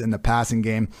 catches in the passing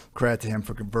game. Credit to him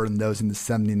for converting those into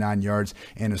 79 yards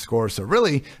and a score. So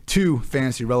really, 2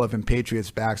 fantasy relevant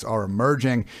Patriots backs are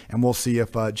emerging, and we'll see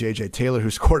if J.J. Taylor,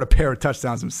 who scored a pair of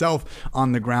touchdowns himself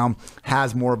on the ground,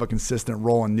 has more of a consistent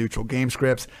role in neutral game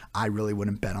scripts. I really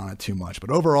wouldn't bet on it too much. But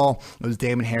overall, it was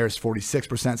Damian Harris,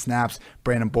 46% snaps,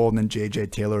 Brandon Bolden and J.J.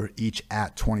 Taylor each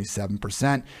at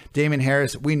 27%. Damian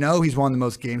Harris, we know he's one of the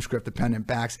most game script dependent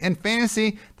backs in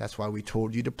fantasy. That's why we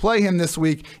told you to play him this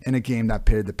week in a game that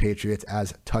paired the Patriots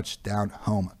as touchdown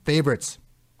home favorites.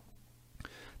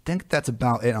 Think that's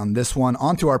about it on this one.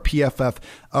 On to our PFF.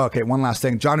 Okay, one last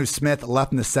thing. Jonnu Smith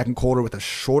left in the second quarter with a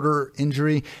shoulder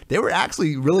injury. They were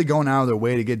actually really going out of their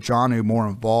way to get Jonnu more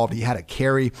involved. He had a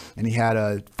carry, and he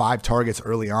had 5 targets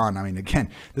early on. I mean, again,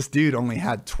 this dude only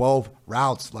had 12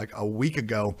 routes like a week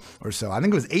ago or so. I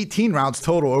think it was 18 routes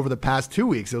total over the past 2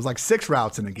 weeks. It was like 6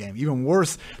 routes in the game, even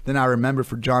worse than I remember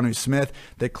for Jonnu Smith.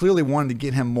 They clearly wanted to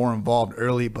get him more involved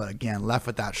early, but again, left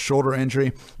with that shoulder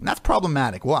injury, and that's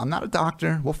problematic. Well, I'm not a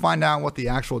doctor. We'll find out what the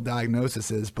actual diagnosis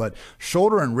is, but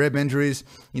shoulder and rib injuries,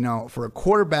 for a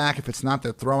quarterback, if it's not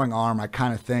their throwing arm, I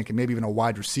kind of think, and maybe even a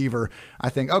wide receiver, I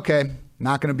think, okay,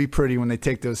 not going to be pretty when they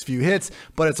take those few hits,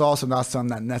 but it's also not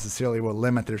something that necessarily will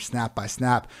limit their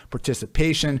snap-by-snap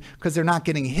participation because they're not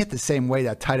getting hit the same way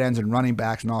that tight ends and running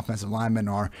backs and offensive linemen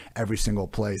are every single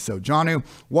play. So Jonnu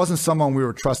wasn't someone we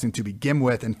were trusting to begin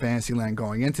with in Fantasyland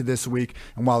going into this week,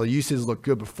 and while the usage looked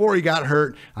good before he got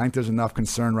hurt, I think there's enough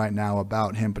concern right now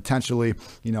about him potentially,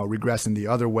 regressing the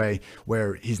other way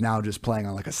where he's now just playing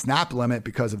on like a snap limit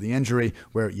because of the injury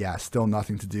where, still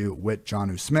nothing to do with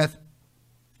Jonnu Smith.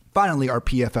 Finally, our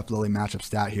PFF Lily matchup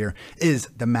stat here is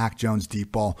the Mac Jones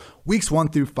deep ball. Weeks 1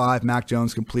 through 5, Mac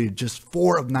Jones completed just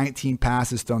 4 of 19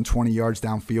 passes, thrown 20 yards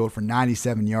downfield for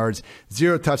 97 yards,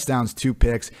 0 touchdowns, 2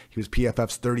 picks. He was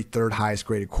PFF's 33rd highest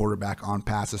graded quarterback on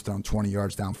passes, thrown 20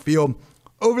 yards downfield.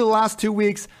 Over the last 2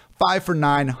 weeks, 5 for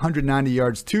 9, 190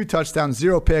 yards, 2 touchdowns,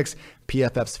 0 picks.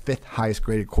 PFF's 5th highest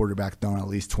graded quarterback, thrown at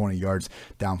least 20 yards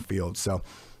downfield. So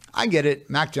I get it.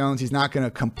 Mac Jones, he's not going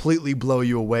to completely blow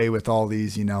you away with all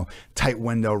these, tight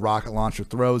window rocket launcher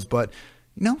throws, but,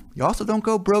 you also don't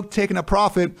go broke taking a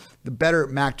profit. The better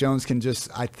Mac Jones can just,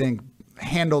 I think,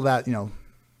 handle that,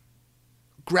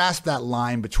 grasp that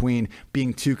line between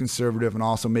being too conservative and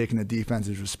also making the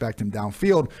defenses respect him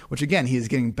downfield, which again, he is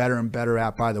getting better and better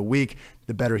at by the week.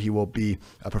 The better he will be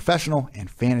a professional and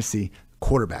fantasy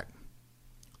quarterback.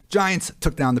 Giants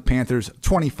took down the Panthers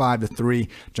 25-3.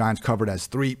 Giants covered as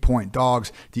 3-point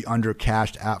dogs. The under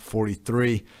cashed at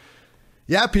 43.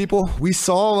 Yeah, people, we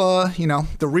saw,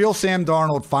 the real Sam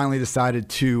Darnold finally decided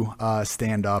to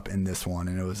stand up in this one.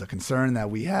 And it was a concern that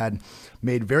we had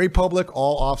made very public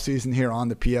all offseason here on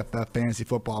the PFF Fantasy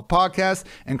Football Podcast.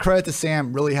 And credit to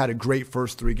Sam, really had a great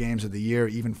first 3 games of the year,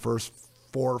 even first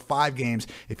 4 or 5 games.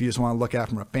 If you just want to look at it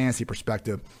from a fantasy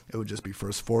perspective, it would just be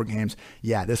first 4 games.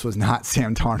 Yeah, this was not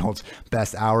Sam Darnold's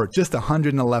best hour. Just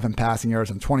 111 passing yards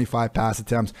on 25 pass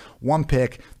attempts, 1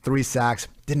 pick, 3 sacks.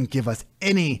 Didn't give us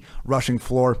any rushing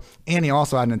floor. And he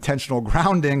also had an intentional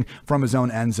grounding from his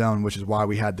own end zone, which is why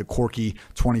we had the quirky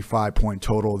 25-point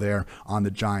total there on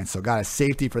the Giants. So got a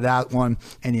safety for that one.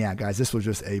 And yeah, guys, this was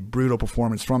just a brutal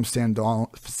performance from Sam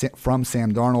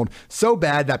Darnold. So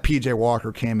bad that P.J.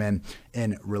 Walker came in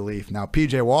relief. Now,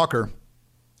 P.J. Walker,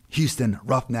 Houston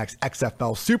Roughnecks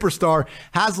XFL superstar,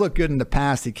 has looked good in the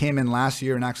past. He came in last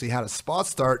year and actually had a spot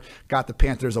start, got the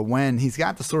Panthers a win. He's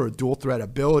got the sort of dual threat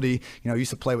ability. Used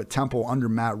to play with Temple under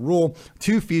Matt Rule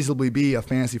to feasibly be a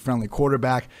fantasy-friendly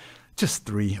quarterback. Just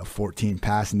 3 of 14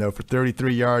 passing, though, for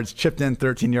 33 yards, chipped in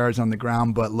 13 yards on the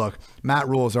ground. But look, Matt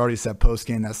Rule has already said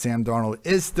post-game that Sam Darnold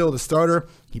is still the starter.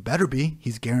 He better be.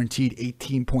 He's guaranteed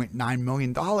 $18.9 million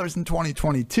in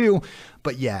 2022.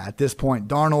 But yeah, at this point,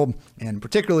 Darnold, and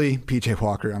particularly P.J.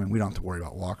 Walker, we don't have to worry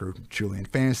about Walker truly in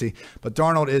fantasy, but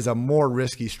Darnold is a more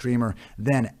risky streamer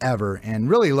than ever. And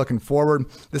really looking forward,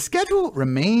 the schedule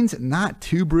remains not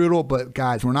too brutal, but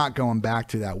guys, we're not going back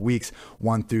to that weeks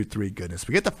 1 through 3 goodness.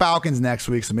 We get the Falcons next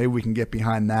week, so maybe we can get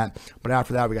behind that. But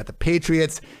after that, we got the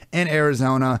Patriots in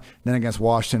Arizona, then against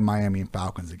Washington, Miami, and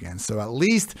Falcons again. So at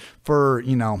least for,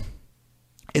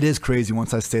 it is crazy.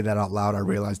 Once I say that out loud, I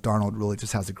realize Darnold really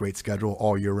just has a great schedule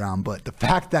all year round. But the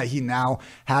fact that he now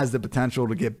has the potential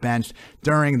to get benched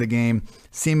during the game,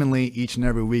 seemingly each and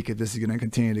every week, if this is going to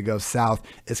continue to go south,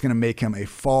 it's going to make him a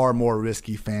far more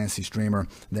risky fantasy streamer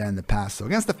than in the past. So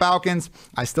against the Falcons,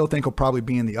 I still think he'll probably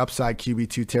be in the upside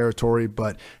QB2 territory.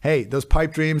 But hey, those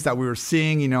pipe dreams that we were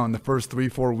seeing, in the first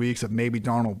 3-4 weeks of maybe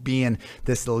Darnold being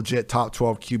this legit top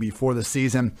 12 QB for the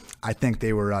season, I think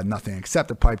they were nothing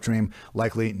except a pipe dream,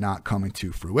 likely not coming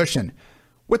to fruition.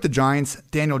 With the Giants,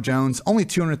 Daniel Jones, only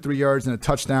 203 yards and a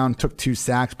touchdown, took 2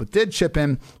 sacks, but did chip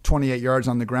in 28 yards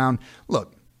on the ground.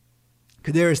 Look,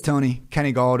 Kadarius Toney,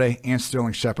 Kenny Golladay, and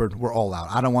Sterling Shepard were all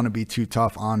out. I don't want to be too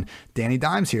tough on Danny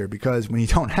Dimes here because when you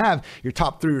don't have your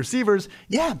top 3 receivers,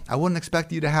 I wouldn't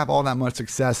expect you to have all that much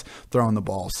success throwing the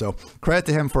ball. So credit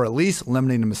to him for at least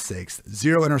limiting the mistakes.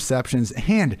 0 interceptions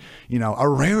and, a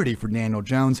rarity for Daniel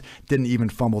Jones, didn't even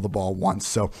fumble the ball once.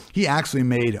 So he actually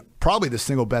made probably the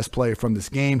single best play from this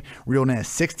game, reeled in a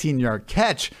 16-yard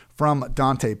catch from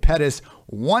Dante Pettis,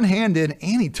 one-handed,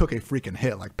 and he took a freaking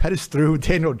hit. Like, Pettis threw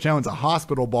Daniel Jones a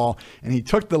hospital ball, and he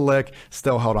took the lick,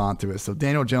 still held on to it. So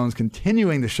Daniel Jones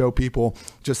continuing to show people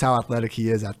just how athletic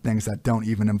he is at things that don't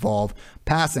even involve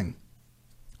passing.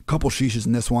 Couple sheeshes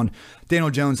in this one. Daniel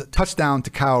Jones, touchdown to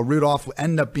Kyle Rudolph,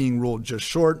 ended up being ruled just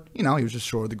short. He was just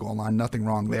short of the goal line. Nothing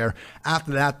wrong there.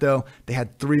 After that, though, they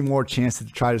had 3 more chances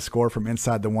to try to score from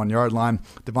inside the 1-yard line.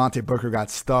 Devontae Booker got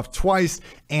stuffed twice,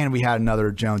 and we had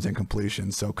another Jones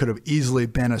incompletion. So could have easily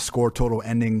been a score total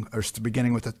ending or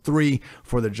beginning with a 3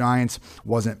 for the Giants.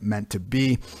 Wasn't meant to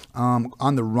be.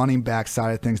 On the running back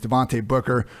side of things, Devontae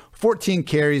Booker, 14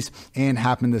 carries and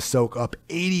happened to soak up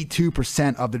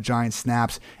 82% of the Giants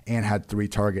snaps and had 3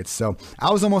 targets. So I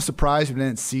was almost surprised we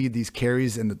didn't see these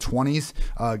carries in the 20s,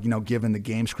 given the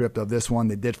game script of this one.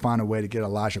 They did find a way to get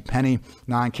Elijah Penny,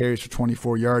 9 carries for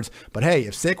 24 yards. But hey,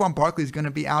 if Saquon Barkley is going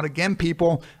to be out again,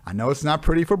 people, I know it's not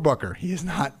pretty for Booker. He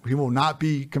will not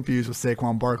be confused with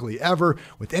Saquon Barkley ever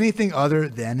with anything other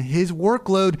than his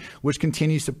workload, which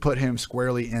continues to put him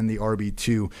squarely in the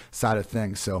RB2 side of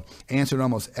things. So answered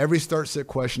almost every start-sit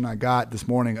question I got this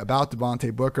morning about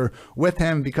Devontae Booker with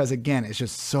him because, again, it's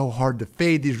just so hard to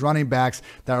fade these running backs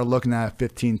that are looking at a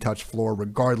 15-touch floor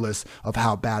regardless of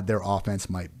how bad their offense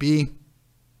might be.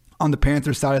 On the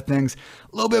Panthers side of things,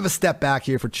 a little bit of a step back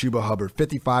here for Chuba Hubbard.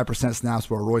 55% snaps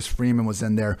while Royce Freeman was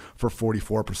in there for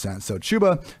 44%. So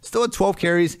Chuba still had 12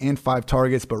 carries and 5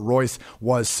 targets, but Royce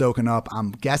was soaking up,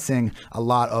 I'm guessing, a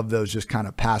lot of those just kind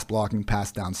of pass blocking,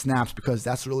 pass down snaps because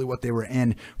that's really what they were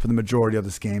in for the majority of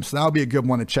this game. So that'll be a good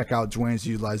one to check out Dwayne's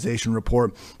utilization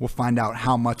report. We'll find out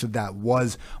how much of that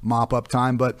was mop-up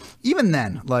time. But even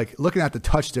then, like looking at the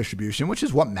touch distribution, which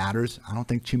is what matters, I don't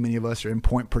think too many of us are in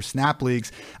point per snap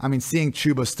leagues. mean, seeing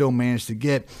Chuba still manage to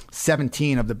get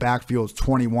 17 of the backfield's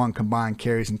 21 combined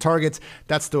carries and targets,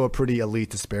 that's still a pretty elite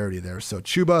disparity there. So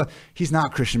Chuba, he's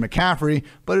not Christian McCaffrey,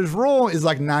 but his role is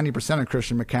like 90% of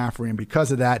Christian McCaffrey, and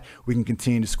because of that, we can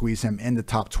continue to squeeze him in the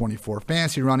top 24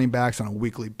 fantasy running backs on a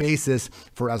weekly basis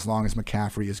for as long as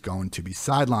McCaffrey is going to be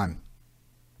sidelined.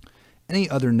 Any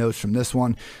other notes from this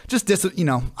one? Just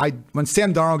when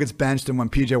Sam Darnold gets benched and when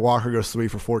PJ Walker goes 3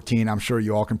 for 14, I'm sure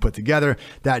you all can put together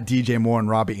that DJ Moore and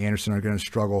Robbie Anderson are going to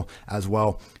struggle as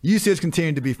well. Usage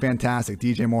continued to be fantastic.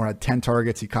 DJ Moore had 10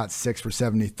 targets. He caught 6 for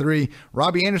 73.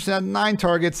 Robbie Anderson had 9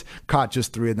 targets, caught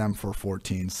just 3 of them for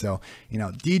 14. So,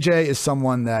 DJ is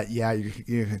someone that,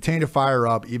 you continue to fire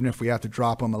up, even if we have to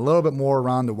drop him a little bit more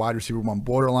around the wide receiver 1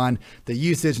 borderline. The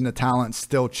usage and the talent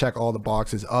still check all the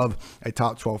boxes of a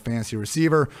top 12 fantasy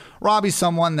receiver. Robbie's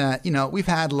someone that, we've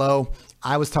had low.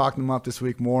 I was talking him up this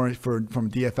week more from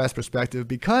DFS perspective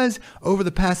because over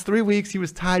the past 3 weeks, he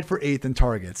was tied for 8th in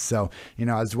targets. So,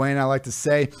 as Dwayne and I like to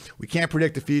say, we can't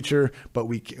predict the future, but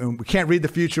we can't read the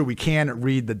future. We can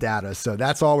read the data. So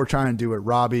that's all we're trying to do with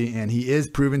Robbie, and he is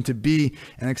proven to be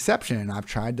an exception. I've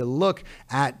tried to look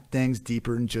at things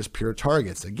deeper than just pure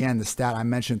targets. Again, the stat I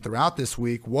mentioned throughout this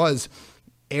week was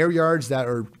air yards that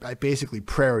are basically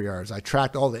prayer yards. I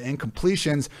tracked all the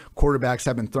incompletions quarterbacks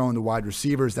have been throwing to wide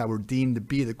receivers that were deemed to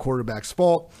be the quarterback's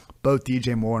fault. Both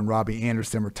DJ Moore and Robbie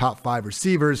Anderson were top 5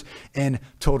 receivers in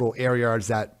total air yards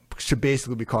that should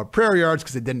basically be called prayer yards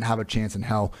because they didn't have a chance in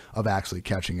hell of actually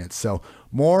catching it. So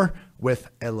Moore, with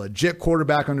a legit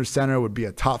quarterback under center, would be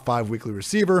a top 5 weekly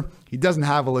receiver. He doesn't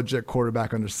have a legit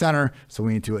quarterback under center, so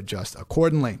we need to adjust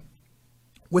accordingly.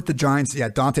 With the Giants,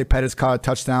 Dante Pettis caught a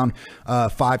touchdown,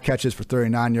 5 catches for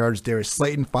 39 yards. Darius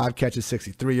Slayton, 5 catches,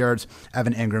 63 yards.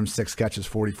 Evan Ingram, 6 catches,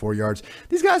 44 yards.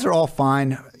 These guys are all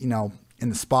fine, in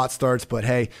the spot starts, but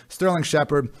hey, Sterling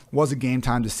Shepard was a game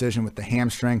time decision with the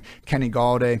hamstring. Kenny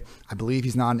Golladay, I believe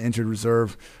he's not on injured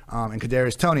reserve. And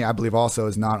Kadarius Toney, I believe also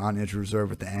is not on injured reserve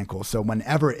with the ankle. So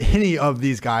whenever any of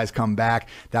these guys come back,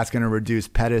 that's going to reduce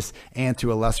Pettis and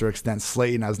to a lesser extent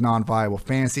Slayton as non-viable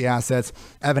fantasy assets.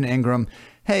 Evan Ingram,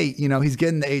 hey, he's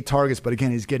getting the 8 targets, but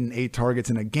again, he's getting 8 targets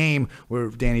in a game where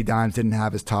Danny Dimes didn't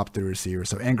have his top 3 receivers.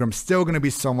 So Ingram's still going to be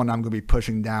someone I'm going to be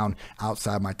pushing down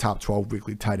outside my top 12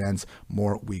 weekly tight ends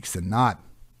more weeks than not.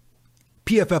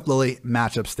 PFF Lily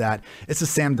matchup stat. It's a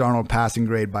Sam Darnold passing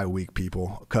grade by week,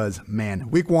 people. Because,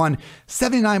 man, week 1,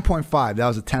 79.5. That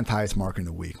was the 10th highest mark in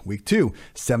the week. Week 2,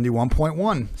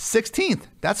 71.1. 16th.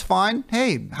 That's fine.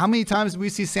 Hey, how many times do we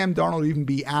see Sam Darnold even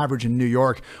be average in New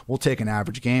York? We'll take an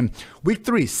average game. Week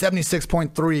 3,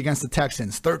 76.3 against the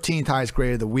Texans. 13th highest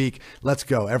grade of the week. Let's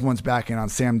go. Everyone's back in on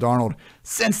Sam Darnold.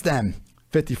 Since then,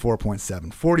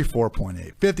 54.7,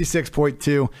 44.8,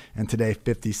 56.2, and today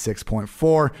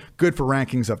 56.4. Good for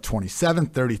rankings of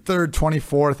 27th, 33rd,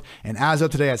 24th. And as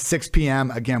of today at 6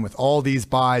 p.m., again, with all these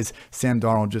buys, Sam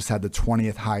Darnold just had the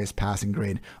 20th highest passing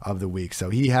grade of the week.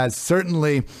 So he has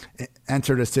certainly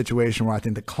entered a situation where I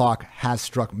think the clock has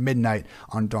struck midnight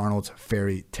on Darnold's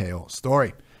fairy tale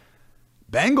story.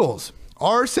 Bengals.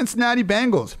 Our Cincinnati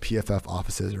Bengals, PFF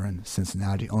offices are in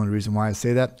Cincinnati. Only reason why I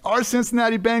say that, our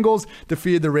Cincinnati Bengals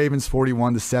defeated the Ravens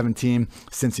 41-17.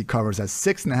 Cincy covers as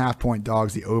 6.5-point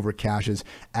dogs. The over cashes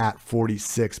at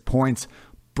 46 points.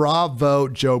 Bravo,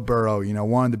 Joe Burrow.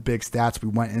 One of the big stats we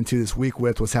went into this week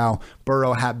with was how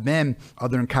Burrow had been,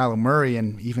 other than Kyler Murray,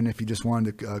 and even if you just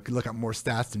wanted to look at more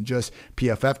stats than just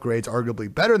PFF grades,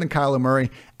 arguably better than Kyler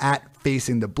Murray at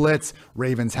facing the blitz.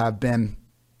 Ravens have been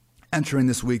entering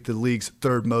this week the league's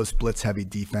 3rd most blitz-heavy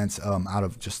defense out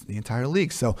of just the entire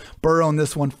league. So Burrow in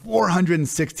this one,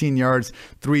 416 yards,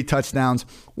 3 touchdowns,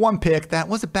 1 pick. That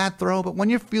was a bad throw, but when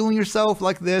you're feeling yourself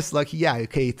like this,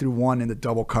 he threw 1 in the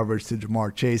double coverage to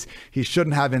Jamar Chase. He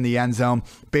shouldn't have in the end zone.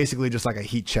 Basically just like a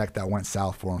heat check that went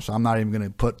south for him. So I'm not even going to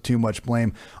put too much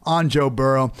blame on Joe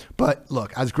Burrow. But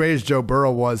look, as great as Joe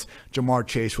Burrow was, Jamar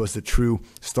Chase was the true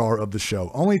star of the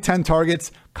show. Only 10 targets,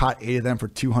 caught 8 of them for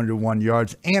 201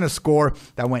 yards and a score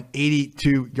that went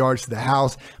 82 yards to the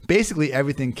house. Basically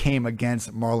everything came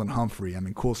against Marlon Humphrey.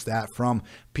 Cool stat from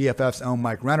PFF's own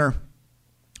Mike Renner.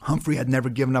 Humphrey had never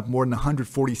given up more than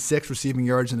 146 receiving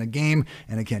yards in a game.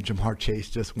 And again, Jamar Chase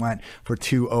just went for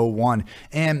 201.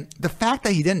 And the fact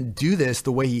that he didn't do this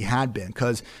the way he had been,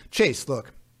 because Chase,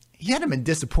 look, he hadn't been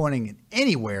disappointing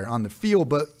anywhere on the field,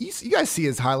 but you guys see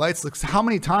his highlights. Look, how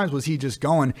many times was he just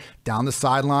going down the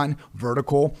sideline,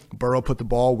 vertical? Burrow put the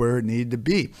ball where it needed to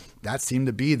be. That seemed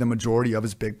to be the majority of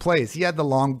his big plays. He had the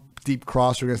long deep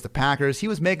crosser against the Packers. He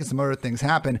was making some other things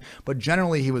happen, but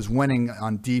generally he was winning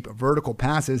on deep vertical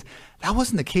passes. That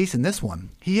wasn't the case in this one.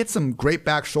 He hit some great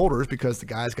back shoulders because the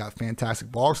guy's got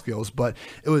fantastic ball skills, but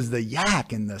it was the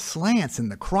yak and the slants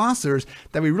and the crossers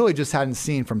that we really just hadn't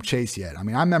seen from Chase yet. I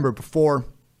mean, I remember before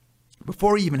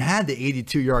he even had the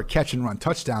 82-yard catch and run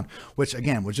touchdown, which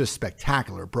again was just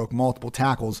spectacular, broke multiple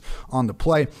tackles on the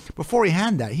play. Before he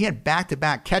had that, he had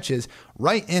back-to-back catches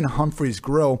right in Humphrey's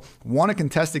grill, one a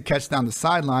contested catch down the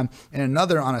sideline, and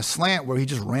another on a slant where he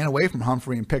just ran away from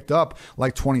Humphrey and picked up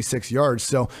like 26 yards.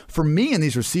 So for me and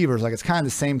these receivers, like it's kind of the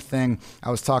same thing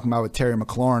I was talking about with Terry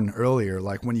McLaurin earlier.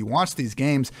 Like when you watch these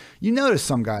games, you notice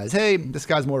some guys, hey, this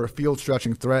guy's more of a field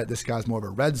stretching threat, this guy's more of a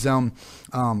red zone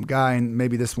guy, and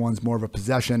maybe this one's more of a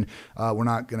possession. We're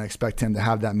not going to expect him to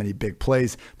have that many big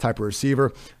plays type of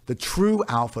receiver. The true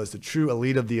alphas, the true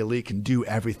elite of the elite can do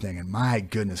everything. And my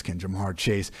goodness, can Ja'Marr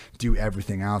Chase do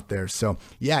everything out there. So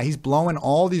yeah, he's blowing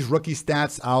all these rookie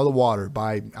stats out of the water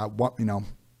by,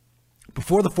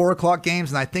 before the 4 o'clock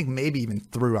games, and I think maybe even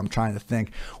through. I'm trying to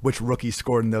think which rookie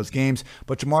scored in those games.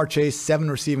 But Ja'Marr Chase,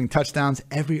 7 receiving touchdowns.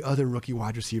 Every other rookie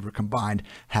wide receiver combined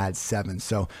had 7.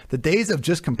 So the days of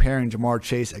just comparing Ja'Marr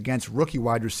Chase against rookie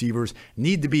wide receivers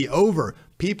need to be over.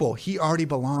 People, he already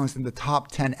belongs in the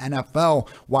top 10 NFL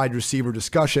wide receiver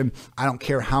discussion. I don't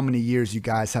care how many years you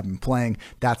guys have been playing.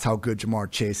 That's how good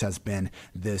Ja'Marr Chase has been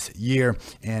this year.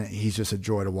 And he's just a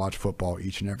joy to watch football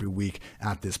each and every week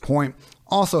at this point.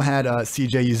 Also had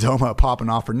CJ Uzomah popping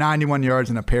off for 91 yards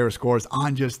and a pair of scores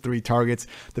on just 3 targets.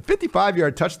 The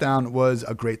 55-yard touchdown was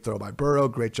a great throw by Burrow.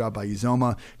 Great job by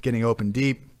Uzomah getting open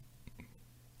deep.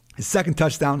 His second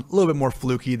touchdown, a little bit more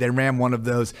fluky. They ran one of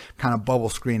those kind of bubble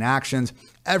screen actions.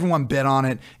 Everyone bid on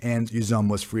it, and Uzomah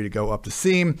was free to go up the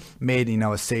seam, made,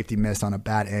 a safety miss on a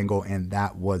bad angle, and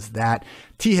that was that.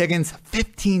 T. Higgins,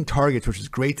 15 targets, which is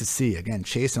great to see. Again,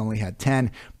 Chase only had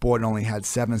 10, Boyd only had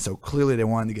 7, so clearly they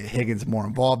wanted to get Higgins more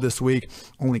involved this week.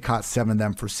 Only caught 7 of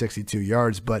them for 62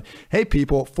 yards. But hey,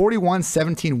 people,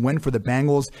 41-17 win for the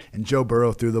Bengals, and Joe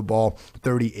Burrow threw the ball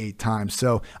 38 times.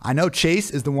 So I know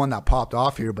Chase is the one that popped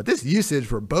off here, but this usage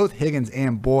for both Higgins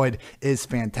and Boyd is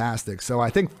fantastic. So I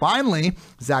think finally,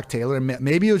 Zach Taylor,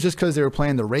 maybe it was just because they were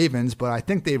playing the Ravens, but I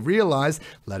think they've realized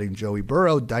letting Joey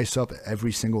Burrow dice up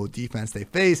every single defense they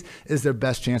face is their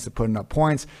best chance of putting up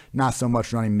points, not so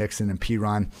much running Mixon and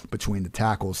Pirine between the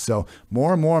tackles. So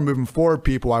more and more moving forward,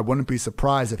 people, I wouldn't be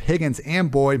surprised if Higgins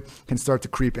and Boyd can start to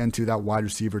creep into that wide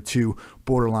receiver 2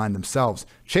 borderline themselves.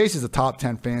 Chase is a top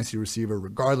 10 fantasy receiver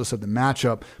regardless of the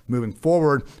matchup moving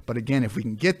forward, but again, if we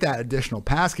can get that additional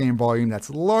pass game volume that's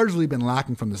largely been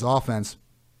lacking from this offense,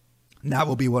 that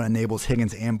will be what enables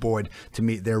Higgins and Boyd to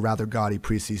meet their rather gaudy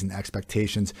preseason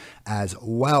expectations as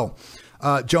well.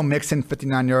 Joe Mixon,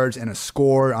 59 yards and a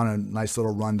score on a nice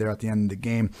little run there at the end of the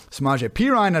game. Samaje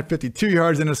Perine at 52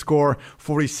 yards and a score,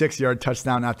 46-yard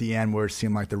touchdown at the end where it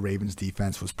seemed like the Ravens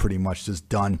defense was pretty much just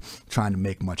done trying to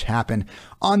make much happen.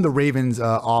 On the Ravens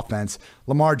offense,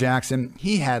 Lamar Jackson,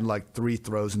 he had like 3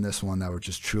 throws in this one that were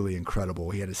just truly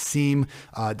incredible. He had a seam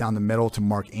down the middle to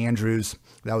Mark Andrews.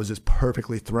 That was just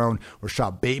perfectly thrown.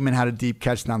 Rashad Bateman had a deep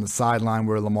catch down the sideline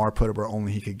where Lamar put it where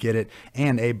only he could get it.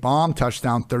 And a bomb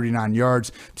touchdown, 39 yards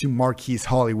to Marquise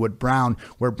Hollywood Brown,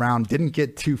 where Brown didn't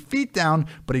get 2 feet down,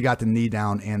 but he got the knee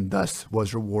down and thus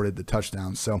was rewarded the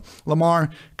touchdown. So Lamar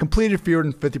completed fewer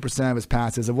than 50% of his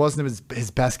passes. It wasn't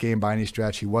his best game by any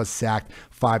stretch. He was sacked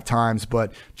 5 times,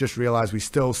 but just realized we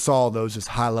still saw those just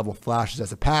high-level flashes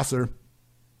as a passer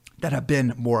that have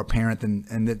been more apparent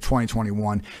in the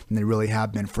 2021 than they really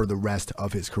have been for the rest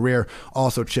of his career.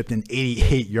 Also chipped in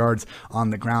 88 yards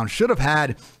on the ground. Should have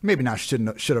had, maybe not should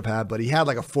have had, but he had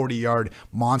like a 40-yard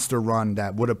monster run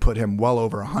that would have put him well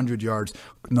over 100 yards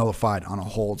nullified on a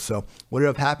hold. So would it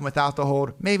have happened without the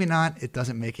hold? Maybe not. It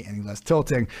doesn't make it any less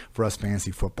tilting for us fantasy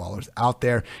footballers out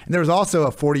there. And there was also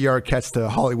a 40-yard catch to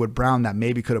Hollywood Brown that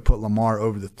maybe could have put Lamar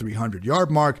over the 300-yard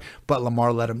mark, but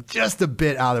Lamar let him just a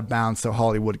bit out of bounds, so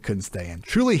Hollywood couldn't stay in.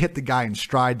 Truly hit the guy in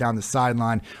stride down the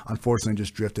sideline. Unfortunately,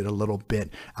 just drifted a little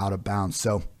bit out of bounds.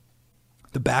 So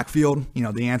the backfield,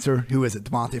 the answer, who is it?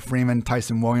 Devontae Freeman,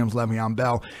 Tyson Williams, Le'Veon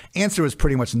Bell. Answer was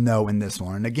pretty much no in this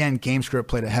one. And again, game script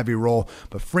played a heavy role,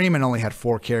 but Freeman only had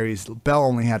 4 carries, Bell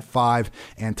only had 5,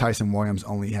 and Tyson Williams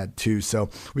only had 2. So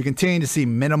we continue to see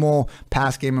minimal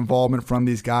pass game involvement from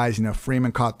these guys.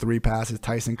 Freeman caught 3 passes,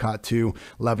 Tyson caught 2,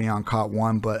 Le'Veon caught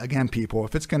 1. But again, people,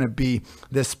 if it's going to be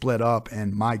this split up,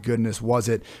 and my goodness, was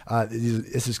it,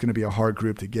 this is going to be a hard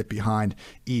group to get behind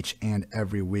each and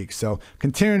every week. So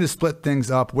continuing to split things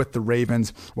up with the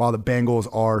Ravens, while the Bengals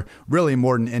are really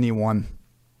more than anyone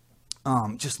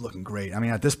Just looking great. I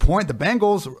mean, at this point, the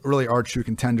Bengals really are true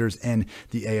contenders in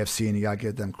the AFC, and you got to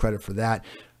give them credit for that.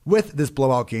 With this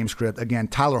blowout game script, again,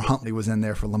 Tyler Huntley was in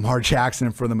there for Lamar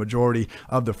Jackson for the majority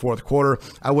of the fourth quarter.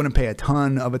 I wouldn't pay a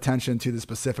ton of attention to the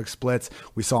specific splits.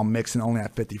 We saw Mixon only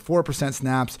at 54%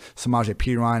 snaps, Samaje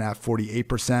Perine at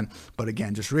 48%. But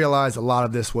again, just realize a lot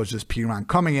of this was just Perine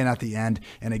coming in at the end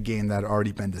in a game that had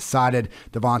already been decided.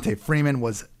 Devonta Freeman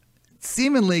was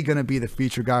seemingly going to be the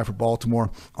feature guy for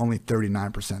Baltimore, only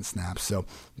 39% snaps. So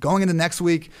going into next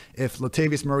week, if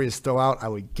Latavius Murray is still out, I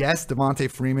would guess Devonta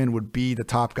Freeman would be the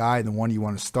top guy, the one you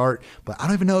want to start. But I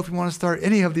don't even know if you want to start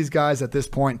any of these guys at this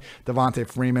point. Devonta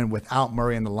Freeman without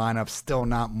Murray in the lineup, still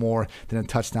not more than a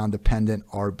touchdown-dependent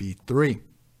RB3.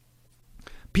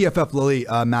 PFF Lilly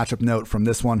matchup note from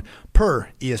this one. Per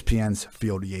ESPN's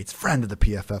Field Yates, friend of the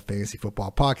PFF Fantasy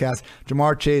Football Podcast,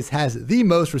 Ja'Marr Chase has the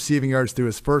most receiving yards through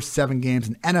his first 7 games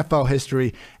in NFL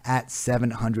history at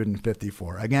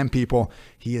 754. Again, people,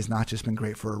 he has not just been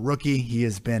great for a rookie. He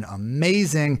has been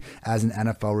amazing as an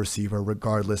NFL receiver,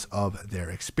 regardless of their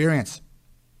experience.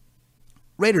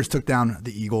 Raiders took down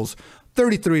the Eagles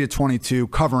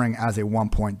 33-22, covering as a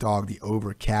 1-point dog. The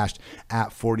over cashed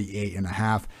at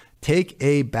 48.5. Take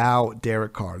a bow,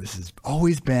 Derek Carr. This has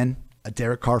always been a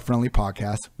Derek Carr-friendly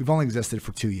podcast. We've only existed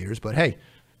for 2 years, but hey,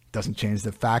 doesn't change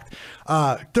the fact.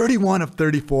 31 of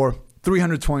 34,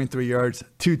 323 yards,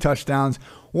 2 touchdowns,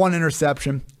 1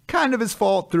 interception. Kind of his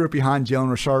fault, threw it behind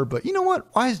Jalen Richard, but you know what?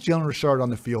 Why is Jalen Richard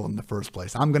on the field in the first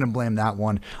place? I'm going to blame that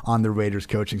one on the Raiders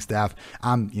coaching staff.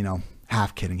 I'm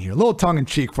half kidding here. A little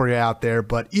tongue-in-cheek for you out there,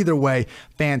 but either way,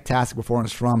 fantastic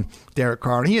performance from Derek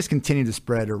Carr. And he has continued to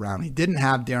spread it around. He didn't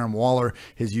have Darren Waller,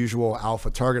 his usual alpha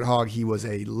target hog. He was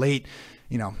a late,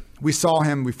 we saw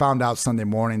him. We found out Sunday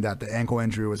morning that the ankle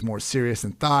injury was more serious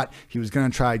than thought. He was going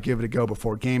to try to give it a go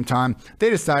before game time. They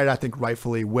decided, I think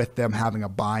rightfully, with them having a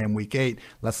bye in week 8,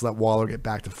 let's let Waller get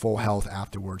back to full health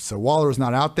afterwards. So Waller is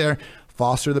not out there.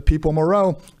 Foster the People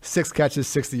Moreau, 6 catches,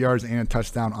 60 yards, and a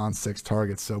touchdown on 6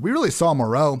 targets. So we really saw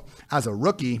Moreau as a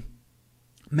rookie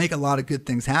make a lot of good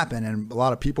things happen. And a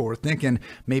lot of people were thinking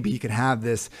maybe he could have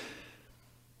this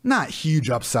not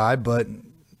huge upside, but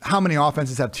how many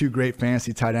offenses have 2 great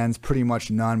fantasy tight ends? Pretty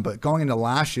much none. But going into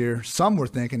last year, some were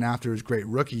thinking after his great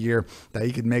rookie year that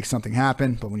he could make something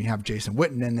happen. But when you have Jason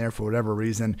Witten in there for whatever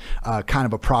reason, kind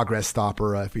of a progress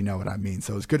stopper, if you know what I mean.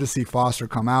 So it's good to see Foster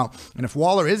come out. And if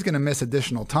Waller is going to miss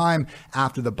additional time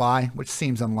after the bye, which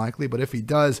seems unlikely, but if he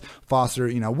does,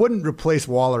 Foster, wouldn't replace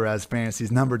Waller as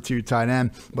fantasy's number 2 tight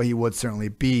end, but he would certainly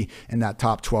be in that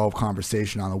top 12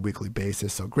 conversation on a weekly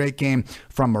basis. So great game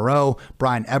from Moreau.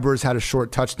 Brian Ebers had a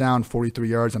short touchdown, 43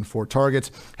 yards on 4 targets.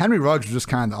 Henry Ruggs was just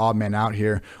kind of the odd man out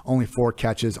here. Only 4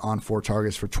 catches on 4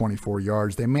 targets for 24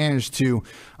 yards. They managed to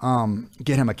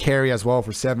get him a carry as well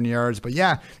for 7 yards. But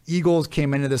yeah, Eagles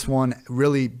came into this one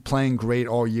really playing great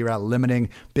all year at limiting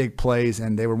big plays,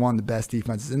 and they were one of the best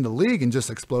defenses in the league and just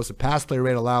explosive pass play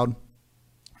rate allowed.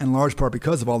 In large part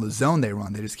because of all the zone they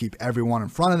run. They just keep everyone in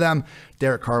front of them.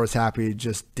 Derek Carr was happy to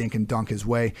just dink and dunk his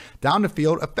way down the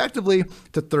field effectively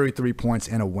to 33 points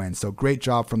and a win. So great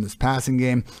job from this passing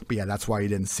game. But yeah, that's why you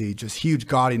didn't see just huge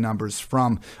gaudy numbers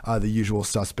from the usual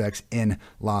suspects in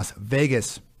Las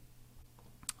Vegas.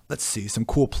 Let's see, some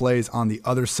cool plays on the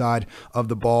other side of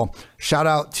the ball. Shout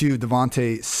out to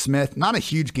Devonta Smith. Not a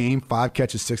huge game, 5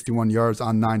 catches, 61 yards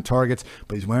on 9 targets,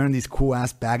 but he's wearing these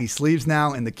cool-ass baggy sleeves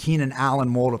now in the Keenan Allen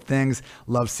mold of things.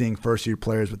 Love seeing first-year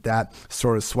players with that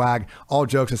sort of swag. All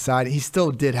jokes aside, he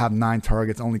still did have 9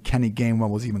 targets. Only Kenny Gainwell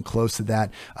was even close to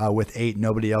that with 8.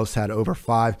 Nobody else had over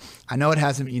 5. I know it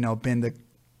hasn't, been the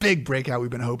big breakout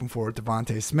we've been hoping for with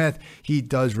Devonta Smith. He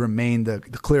does remain the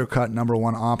clear-cut number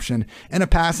 1 option in a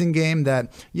passing game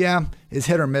that, is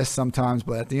hit or miss sometimes,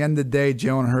 but at the end of the day,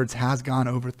 Jalen Hurts has gone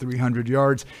over 300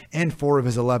 yards in 4 of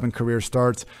his 11 career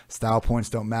starts. Style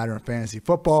points don't matter in fantasy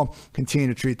football.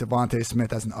 Continue to treat Devonta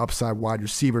Smith as an upside wide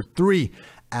receiver 3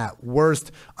 at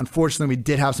worst. Unfortunately, we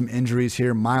did have some injuries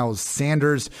here. Miles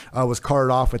Sanders was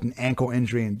carted off with an ankle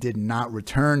injury and did not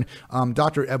return.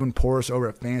 Dr. Evan Porras over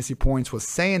at Fantasy Points was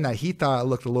saying that he thought it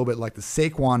looked a little bit like the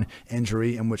Saquon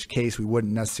injury, in which case we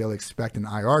wouldn't necessarily expect an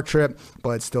IR trip,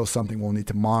 but it's still something we'll need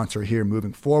to monitor here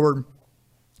moving forward.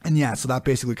 And yeah, so that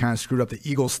basically kind of screwed up the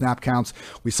Eagles snap counts.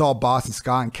 We saw Boston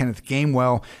Scott and Kenneth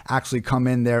Gainwell actually come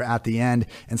in there at the end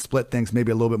and split things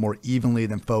maybe a little bit more evenly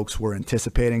than folks were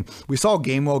anticipating. We saw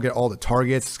Gainwell get all the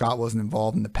targets. Scott wasn't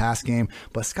involved in the pass game,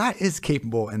 but Scott is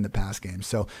capable in the pass game.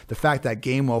 So the fact that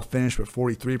Gainwell finished with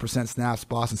 43% snaps,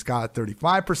 Boston Scott at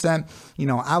 35%,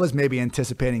 I was maybe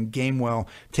anticipating Gainwell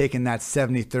taking that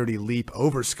 70-30 leap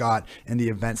over Scott in the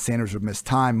event Sanders would miss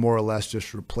time, more or less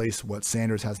just replace what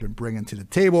Sanders has been bringing to the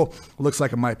table. table. Looks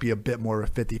like it might be a bit more of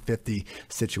a 50-50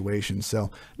 situation. So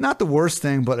not the worst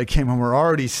thing, but again, when we're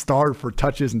already starved for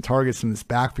touches and targets from this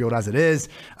backfield as it is,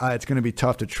 it's going to be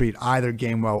tough to treat either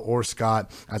Gainwell or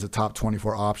Scott as a top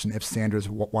 24 option if Sanders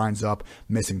winds up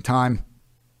missing time.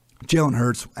 Jalen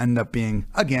Hurts ended up being,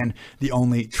 again, the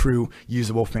only true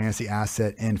usable fantasy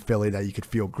asset in Philly that you could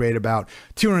feel great about.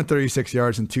 236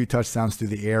 yards and 2 touchdowns through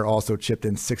the air, also chipped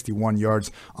in 61 yards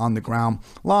on the ground.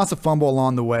 Lost a fumble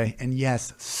along the way, and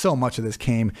yes, so much of this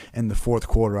came in the fourth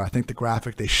quarter. I think the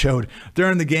graphic they showed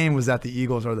during the game was that the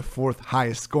Eagles are the 4th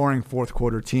highest scoring fourth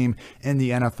quarter team in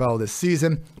the NFL this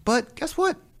season. But guess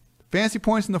what? Fantasy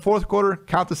points in the fourth quarter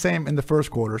count the same in the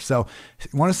first quarter. So if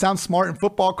you want to sound smart in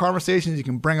football conversations, you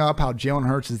can bring up how Jalen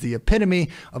Hurts is the epitome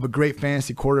of a great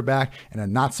fantasy quarterback and a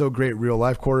not so great real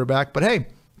life quarterback. But hey,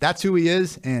 that's who he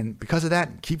is. And because of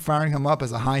that, keep firing him up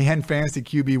as a high-end fantasy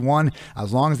QB1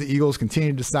 as long as the Eagles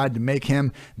continue to decide to make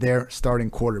him their starting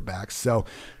quarterback. So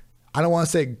I don't want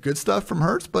to say good stuff from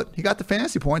Hurts, but he got the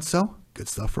fantasy points, so good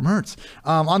stuff from Hurts.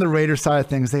 On the Raiders side of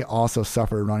things, they also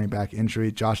suffered a running back injury.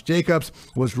 Josh Jacobs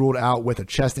was ruled out with a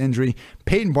chest injury.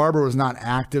 Peyton Barber was not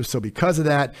active, so because of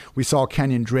that, we saw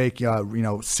Kenyon Drake,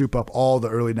 soup up all the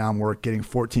early down work, getting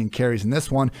 14 carries in this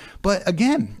one. But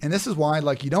again, and this is why,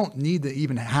 you don't need to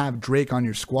even have Drake on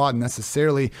your squad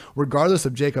necessarily, regardless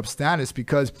of Jacobs' status,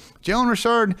 because Jalen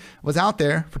Richard was out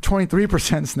there for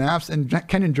 23% snaps, and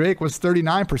Kenyon Drake was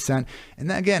 39%. And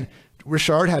then again,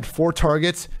 Richard had 4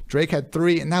 targets, Drake had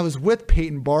 3, and that was with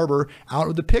Peyton Barber out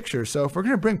of the picture. So if we're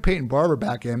going to bring Peyton Barber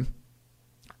back in,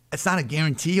 it's not a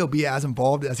guarantee he'll be as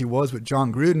involved as he was with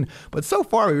John Gruden, but so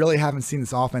far we really haven't seen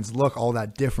this offense look all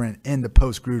that different in the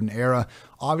post-Gruden era.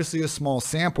 Obviously a small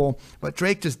sample, but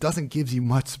Drake just doesn't give you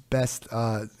much best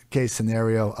case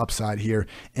scenario upside here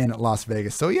in Las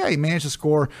Vegas. So yeah, he managed to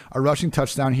score a rushing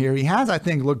touchdown here. He has, I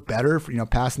think, looked better for,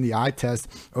 passing the eye test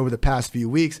over the past few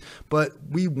weeks, but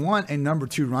we want a number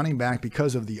 2 running back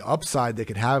because of the upside they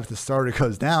could have if the starter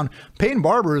goes down. Peyton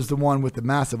Barber is the one with the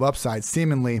massive upside,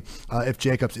 seemingly, if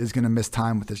Jacobs is going to miss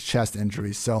time with his chest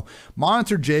injury. So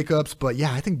monitor Jacobs, but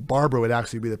yeah, I think Barber would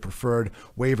actually be the preferred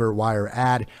waiver wire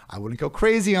add. I wouldn't go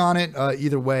crazy on it.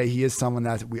 Either way, he is someone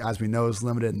that, as we know, is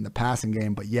limited in the passing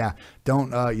game, but yeah,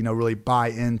 don't really buy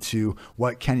into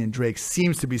what Kenyon Drake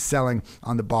seems to be selling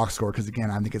on the box score, because again,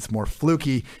 I think it's more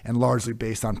fluky and largely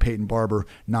based on Peyton Barber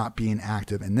not being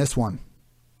active in this one.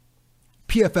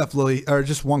 PFF Lily, or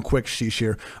just one quick sheesh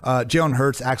here. Jalen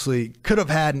Hurts actually could have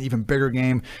had an even bigger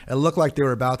game. It looked like they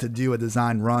were about to do a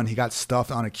design run. He got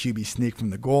stuffed on a QB sneak from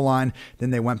the goal line. Then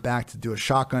they went back to do a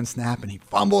shotgun snap and he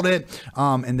fumbled it.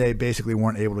 And they basically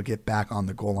weren't able to get back on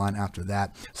the goal line after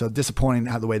that. So disappointing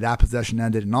how the way that possession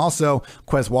ended. And also,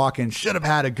 Quez Watkins should have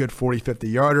had a good 40-50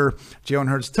 yarder. Jalen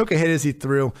Hurts took a hit as he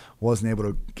threw, wasn't able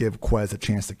to give Quez a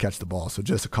chance to catch the ball. So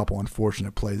just a couple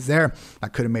unfortunate plays there.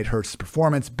 That could have made Hurts'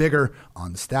 performance bigger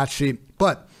on the stat sheet,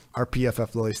 but our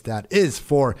PFF Lily stat is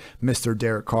for Mr.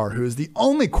 Derek Carr, who is the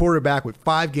only quarterback with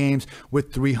 5 games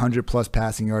with 300 plus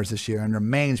passing yards this year and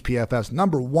remains PFF's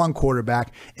number 1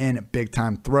 quarterback in big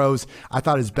time throws. I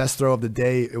thought his best throw of the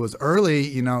day, it was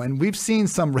early, and we've seen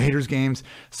some Raiders games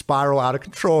spiral out of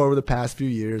control over the past few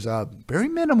years. Very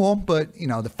minimal, but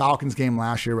the Falcons game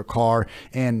last year with Carr,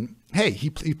 and hey, he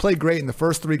played great in the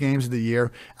first 3 games of the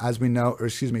year, as we know,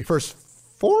 first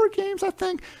 4 games, I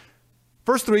think.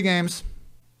 First 3 games,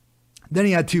 then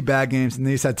he had 2 bad games, and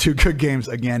then he's had 2 good games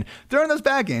again. During those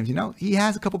bad games, he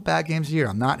has a couple bad games a year.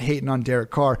 I'm not hating on Derek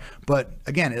Carr, but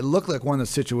again, it looked like one of those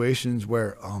situations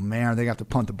where, oh man, they got to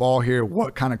punt the ball here.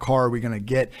 What kind of car are we going to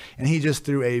get? And he just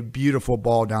threw a beautiful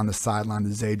ball down the sideline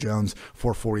to Zay Jones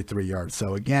for 43 yards.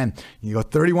 So again, you go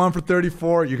 31 for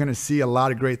 34. You're going to see a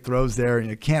lot of great throws there.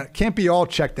 And it can't be all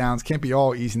checkdowns, can't be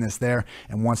all easiness there.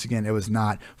 And once again, it was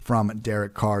not from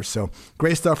Derek Carr. So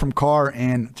great stuff from Carr.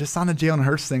 And just on the Jalen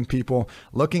Hurts thing, people,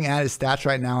 looking at his stats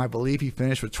right now, I believe he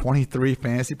finished with 23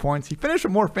 fantasy points. He finished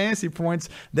with more fantasy points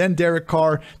than Derek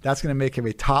Carr. That's going to make him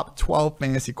a top 12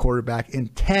 fantasy quarterback in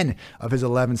 10 of his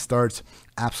 11 starts.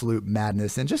 Absolute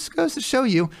madness. And just goes to show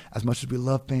you, as much as we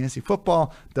love fantasy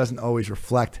football, doesn't always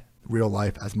reflect real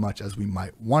life as much as we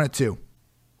might want it to.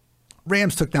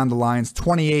 Rams took down the Lions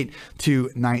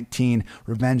 28-19.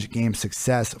 Revenge game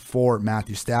success for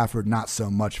Matthew Stafford, not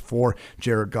so much for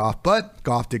Jared Goff, but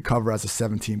Goff did cover as a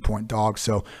 17-point dog,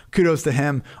 so kudos to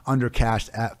him,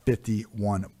 undercashed at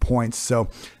 51 points. So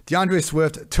DeAndre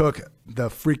Swift took the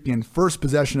freaking first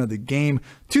possession of the game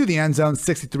to the end zone,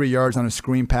 63 yards on a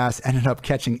screen pass, ended up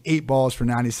catching 8 balls for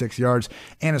 96 yards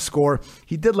and a score.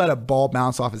 He did let a ball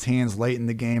bounce off his hands late in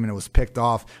the game, and it was picked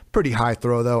off. Pretty high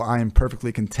throw, though. I am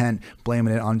perfectly content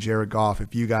blaming it on Jared Goff,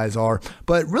 if you guys are.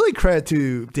 But really credit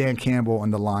to Dan Campbell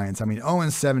and the Lions. I mean,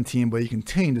 0-17, but you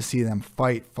continue to see them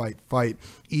fight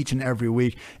each and every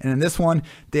week. And in this one,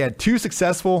 they had 2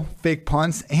 successful fake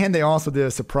punts, and they also did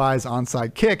a surprise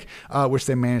onside kick, which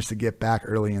they managed to get back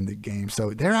early in the game.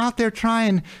 So they're out there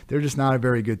trying. They're just not a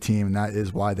very good team, and that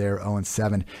is why they're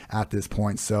 0-7 at this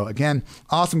point. So again,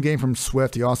 awesome game from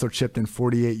Swift. He also chipped in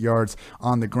 48 yards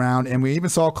on the ground, and we even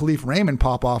saw Khalif Raymond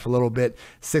pop off a little bit,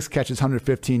 6 catches,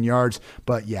 115 yards.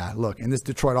 But yeah, look, in this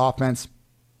Detroit offense,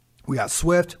 we got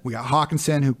Swift, we got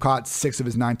Hawkinson, who caught 6 of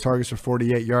his 9 targets for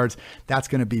 48 yards. That's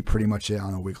going to be pretty much it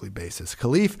on a weekly basis.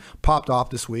 Khalif popped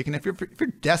off this week, and if you're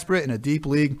desperate in a deep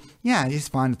league, yeah, he's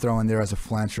fine to throw in there as a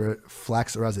flex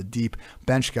or as a deep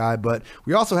bench guy. But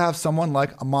we also have someone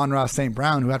like Amon-Ra St.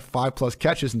 Brown, who had 5+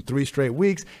 catches in 3 straight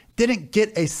weeks, didn't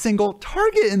get a single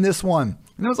target in this one.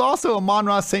 And it was also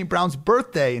Amon-Ra St. Brown's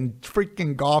birthday, and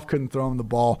freaking Goff couldn't throw him the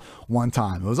ball one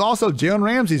time. It was also Jalen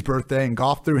Ramsey's birthday, and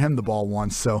Goff threw him the ball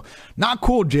once. So not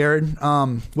cool, Jared.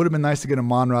 Would have been nice to get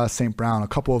Amon-Ra St. Brown. A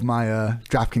couple of my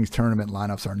DraftKings tournament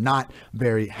lineups are not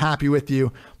very happy with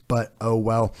you. But oh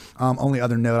well. Only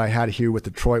other note I had here with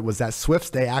Detroit was that Swift's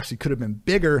day actually could have been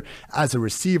bigger as a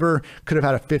receiver. Could have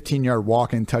had a 15-yard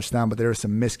walk-in touchdown, but there was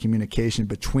some miscommunication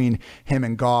between him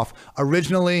and Goff.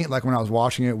 Originally, like when I was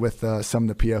watching it with some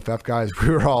of the PFF guys,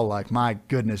 we were all like, my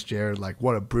goodness, Jared, like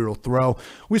what a brutal throw.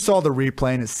 We saw the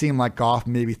replay, and it seemed like Goff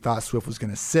maybe thought Swift was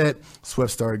going to sit.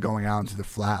 Swift started going out into the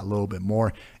flat a little bit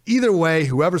more. Either way,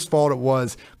 whoever's fault it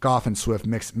was, Goff and Swift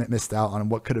missed out on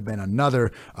what could have been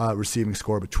another receiving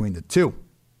score between the two.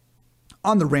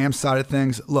 On the Rams side of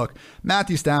things, look,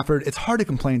 Matthew Stafford, it's hard to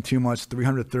complain too much,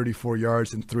 334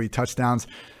 yards and 3 touchdowns.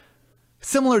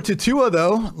 Similar to Tua,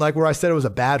 though, like where I said it was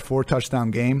a bad 4-touchdown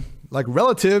game. Like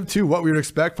relative to what we would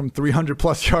expect from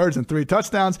 300+ yards and 3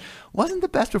 touchdowns, wasn't the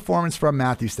best performance from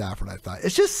Matthew Stafford, I thought.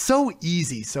 It's just so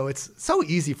easy. So it's so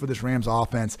easy for this Rams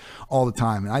offense all the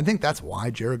time. And I think that's why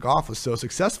Jared Goff was so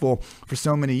successful for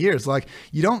so many years. Like,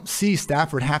 you don't see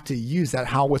Stafford have to use that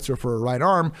howitzer for a right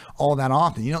arm all that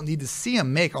often. You don't need to see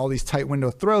him make all these tight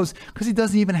window throws because he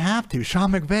doesn't even have to.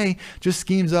 Sean McVay just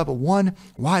schemes up one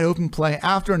wide open play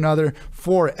after another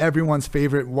for everyone's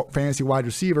favorite fantasy wide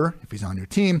receiver, if he's on your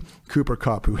team, Cooper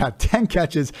Kupp, who had 10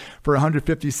 catches for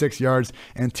 156 yards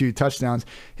and 2 touchdowns.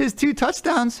 His 2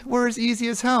 touchdowns were as easy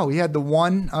as hell. He had the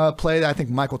one play that I think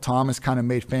Michael Thomas kind of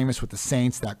made famous with the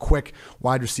Saints, that quick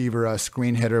wide receiver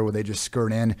screen hitter where they just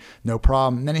skirt in, no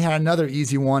problem. And then he had another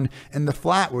easy one in the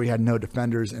flat where he had no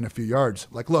defenders in a few yards.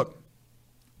 Like, look,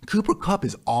 Cooper Kupp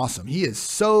is awesome. He is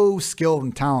so skilled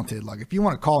and talented. Like, if you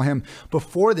want to call him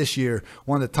before this year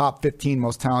one of the top 15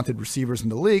 most talented receivers in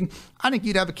the league, I think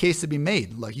you'd have a case to be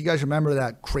made. Like, you guys remember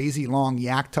that crazy long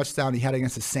yak touchdown he had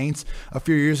against the Saints a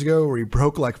few years ago where he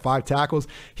broke like 5 tackles?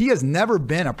 He has never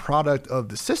been a product of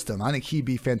the system. I think he'd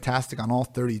be fantastic on all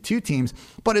 32 teams.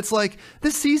 But it's like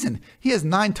this season, he has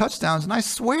 9 touchdowns, and I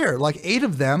swear, like 8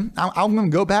 of them, I'm going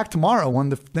to go back tomorrow.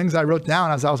 One of the things I wrote down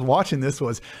as I was watching this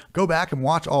was go back and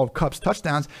watch all of Kupp's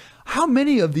touchdowns. How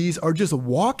many of these are just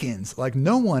walk-ins, like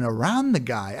no one around the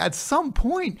guy? At some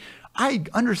point, I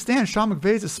understand Sean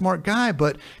McVay is a smart guy,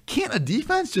 but can't a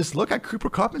defense just look at Cooper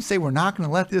Kupp and say, we're not going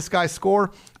to let this guy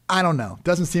score? I don't know.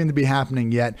 Doesn't seem to be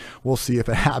happening yet. We'll see if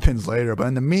it happens later. But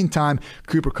in the meantime,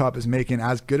 Cooper Kupp is making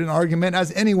as good an argument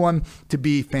as anyone to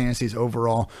be fantasy's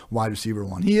overall wide receiver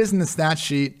 1. He is in the stat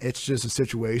sheet. It's just a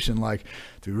situation like,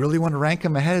 do we really want to rank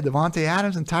him ahead of Devontae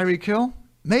Adams and Tyreek Hill?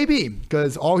 Maybe,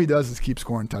 because all he does is keep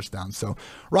scoring touchdowns. So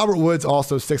Robert Woods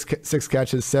also 6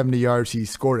 catches, 70 yards. He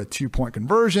scored a 2-point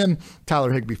conversion.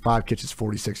 Tyler Higbee 5 catches,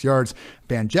 46 yards.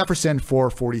 Van Jefferson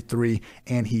 443,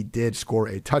 and he did score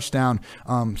a touchdown.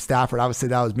 Stafford, I would say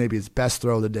that was maybe his best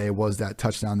throw of the day, was that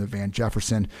touchdown to Van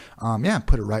Jefferson.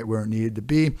 Put it right where it needed to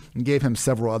be, and gave him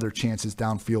several other chances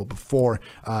downfield before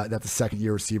that the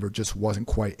second-year receiver just wasn't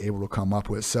quite able to come up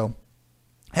with. So,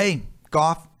 hey,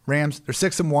 Goff, Rams, they're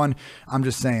 6-1. I'm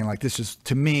just saying, like, this just,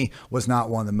 to me, was not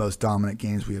one of the most dominant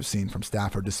games we have seen from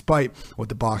Stafford, despite what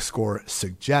the box score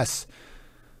suggests.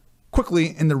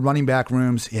 Quickly, in the running back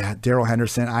rooms, Darrell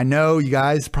Henderson. I know you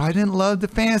guys probably didn't love the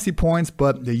fantasy points,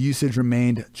 but the usage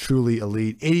remained truly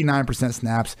elite. 89%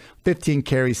 snaps, 15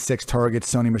 carries, 6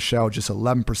 targets. Sony Michel, just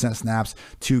 11% snaps,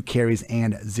 2 carries,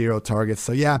 and 0 targets.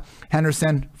 So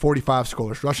Henderson, 45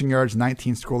 scoreless rushing yards,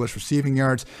 19 scoreless receiving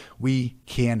yards. We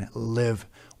can live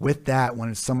with that when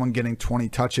it's someone getting 20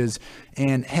 touches.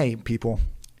 And hey, people,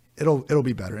 it'll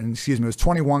be better. And it was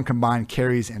 21 combined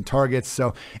carries and targets.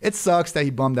 So it sucks that he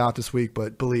bummed out this week,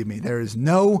 but believe me, there is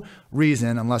no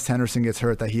reason, unless Henderson gets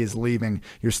hurt, that he is leaving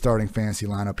your starting fantasy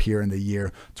lineup here in the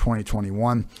year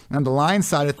 2021. On the Lions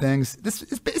side of things,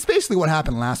 it's basically what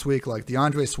happened last week. Like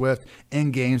DeAndre Swift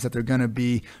in games that they're going to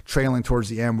be trailing towards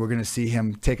the end, we're going to see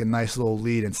him take a nice little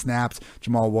lead in snaps.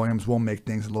 Jamal Williams will make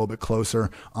things a little bit closer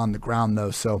on the ground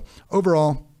though. So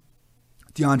overall,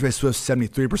 DeAndre Swift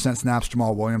 73% snaps,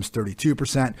 Jamal Williams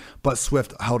 32%, but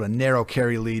Swift held a narrow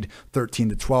carry lead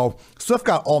 13-12. Swift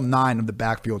got all 9 of the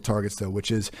backfield targets though, which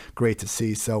is great to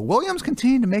see. So Williams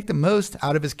continued to make the most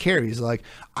out of his carries. Like,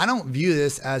 I don't view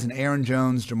this as an Aaron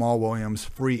Jones, Jamal Williams,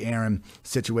 free Aaron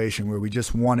situation where we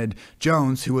just wanted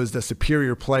Jones, who was the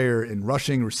superior player in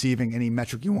rushing, receiving, any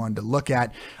metric you wanted to look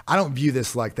at. I don't view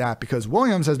this like that because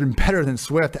Williams has been better than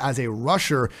Swift as a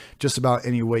rusher just about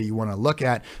any way you want to look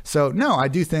at. So no, I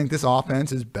do think this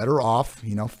offense is better off,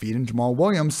 feeding Jamal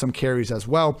Williams some carries as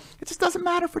well. It just doesn't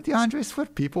matter for DeAndre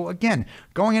Swift, people. Again,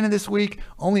 going into this week,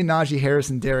 only Najee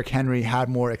Harris and Derrick Henry had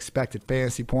more expected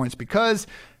fantasy points because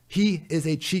he is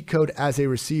a cheat code as a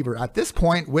receiver. At this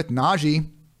point, with Najee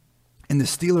and the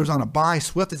Steelers on a bye,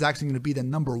 Swift is actually going to be the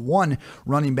number 1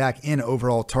 running back in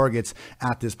overall targets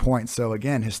at this point. So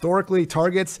again, historically,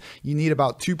 targets, you need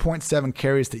about 2.7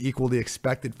 carries to equal the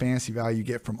expected fantasy value you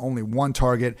get from only 1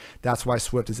 target. That's why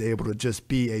Swift is able to just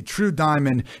be a true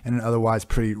diamond in an otherwise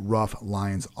pretty rough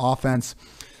Lions offense.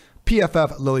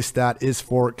 PFF Lily stat is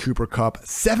for Cooper Kupp.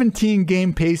 17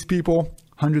 game pace, people.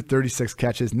 136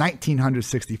 catches,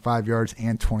 1,965 yards,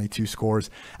 and 22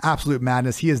 scores. Absolute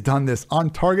madness. He has done this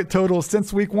on target totals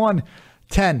since week 1.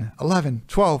 10, 11,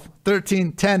 12,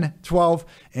 13, 10, 12,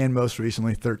 and most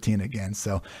recently 13 again.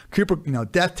 So Cooper,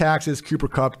 death taxes, Cooper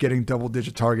Kupp getting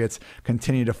double-digit targets,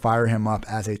 continue to fire him up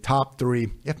as a top 3,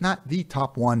 if not the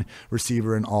top 1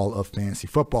 receiver in all of fantasy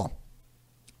football.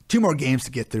 2 more games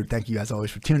to get through. Thank you, as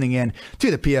always, for tuning in to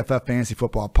the PFF Fantasy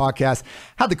Football Podcast.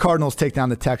 Had the Cardinals take down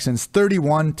the Texans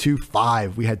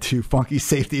 31-5. We had 2 funky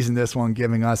safeties in this one,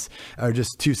 giving us, or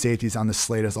just 2 safeties on the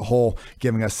slate as a whole,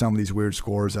 giving us some of these weird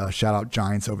scores. Shout out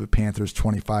Giants over the Panthers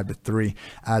 25-3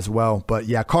 as well. But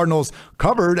yeah, Cardinals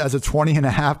covered as a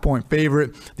 20.5 point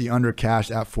favorite. The under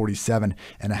cashed at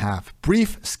 47.5.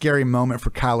 Brief, scary moment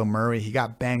for Kyler Murray. He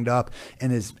got banged up in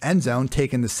his end zone,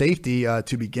 taking the safety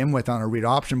to begin with on a read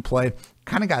option play.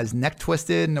 Kind of got his neck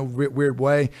twisted in a weird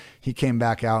way. He came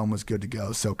back out and was good to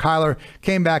go. So Kyler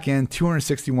came back in,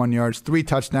 261 yards, 3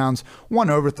 touchdowns,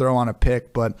 1 overthrow on a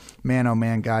pick. But man, oh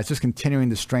man, guys, just continuing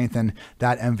to strengthen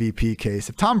that MVP case.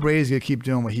 If Tom Brady's going to keep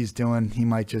doing what he's doing, he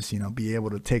might just, be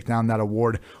able to take down that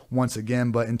award once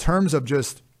again. But in terms of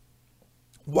just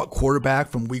what quarterback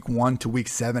from week 1 to week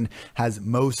 7 has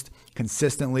most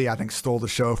consistently, I think, stole the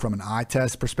show from an eye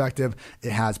test perspective,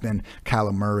 it has been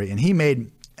Kyler Murray. And he's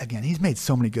made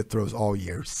so many good throws all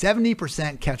year.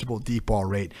 70% catchable deep ball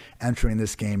rate entering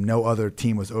this game. No other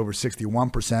team was over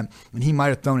 61%. And he might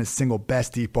have thrown his single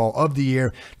best deep ball of the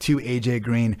year to A.J.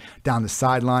 Green down the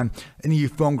sideline. Any of you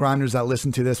film grinders that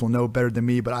listen to this will know better than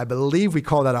me, but I believe we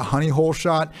call that a honey hole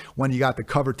shot when you got the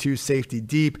cover 2 safety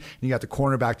deep and you got the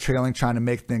cornerback trailing, trying to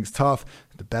make things tough.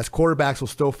 The best quarterbacks will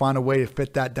still find a way to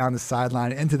fit that down the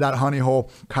sideline into that honey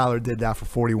hole. Kyler did that for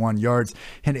 41 yards,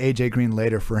 and A.J. Green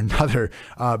later for another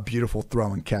beautiful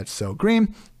throw and catch. So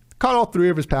Green caught all 3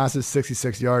 of his passes,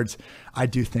 66 yards. I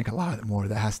do think a lot of it more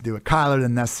that has to do with Kyler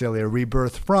than necessarily a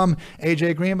rebirth from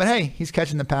A.J. Green. But hey, he's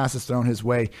catching the passes thrown his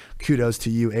way. Kudos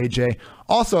to you, A.J.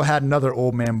 Also had another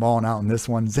old man balling out in this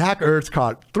one. Zach Ertz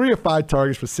caught 3 of 5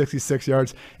 targets for 66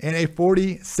 yards and a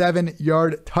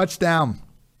 47-yard touchdown.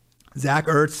 Zach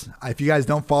Ertz, if you guys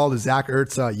don't follow the Zach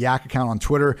Ertz Yak account on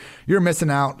Twitter, you're missing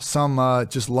out. Some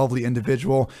just lovely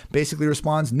individual basically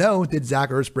responds, no, did Zach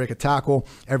Ertz break a tackle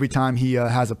every time he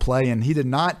has a play? And he did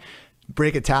not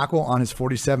break a tackle on his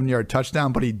 47-yard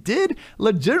touchdown, but he did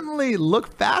legitimately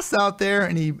look fast out there,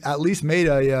 and he at least made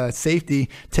a safety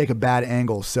take a bad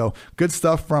angle. So good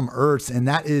stuff from Ertz, and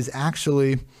that is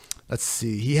actually... Let's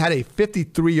see. He had a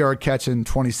 53-yard catch in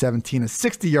 2017, a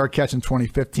 60-yard catch in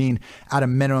 2015. At a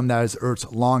minimum, that is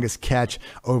Ertz's longest catch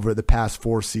over the past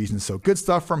 4 seasons. So good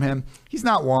stuff from him. He's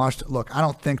not washed. Look, I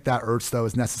don't think that Ertz, though,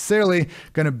 is necessarily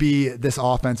going to be this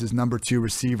offense's number 2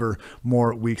 receiver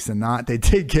more weeks than not. They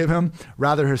did give him,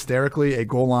 rather hysterically, a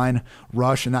goal line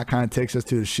rush, and that kind of takes us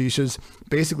to the Shishas.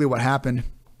 Basically what happened,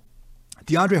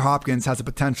 DeAndre Hopkins has a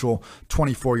potential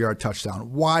 24-yard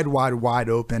touchdown. Wide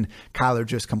open. Kyler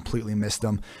just completely missed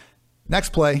him.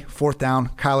 Next play, 4th down,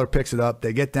 Kyler picks it up.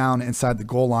 They get down inside the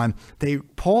goal line. They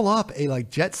pull up a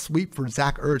jet sweep for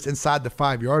Zach Ertz inside the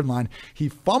 5-yard line. He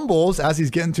fumbles as he's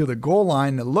getting to the goal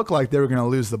line. It looked like they were going to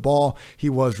lose the ball. He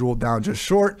was ruled down just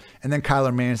short. And then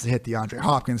Kyler managed to hit DeAndre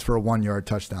Hopkins for a 1-yard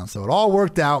touchdown. So it all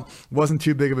worked out. Wasn't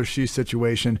too big of a shoe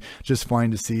situation. Just funny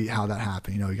to see how that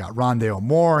happened. You got Rondale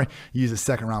Moore. You use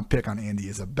a 2nd-round pick on Andy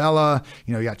Isabella.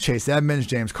 You got Chase Edmonds,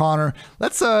 James Conner.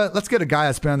 Let's get a guy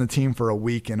that's been on the team for a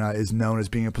week and is known as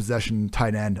being a possession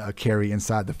tight end carry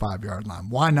inside the 5-yard line.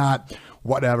 Why not?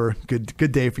 Whatever.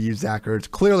 Good day for you, Zach Ertz.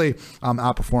 Clearly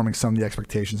outperforming some of the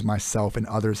expectations myself and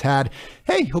others had.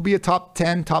 Hey, he'll be a top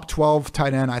 10, top 12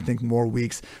 tight end, I think, more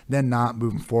weeks than not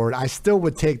moving forward. I still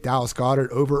would take Dallas Goedert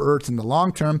over Ertz in the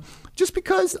long term, just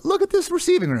because look at this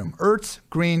receiving room. Ertz,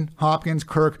 Green, Hopkins,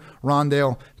 Kirk,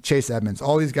 Rondale, Chase Edmonds.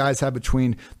 All these guys have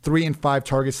between 3 and 5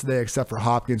 targets today, except for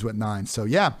Hopkins with 9. So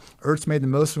yeah, Ertz made the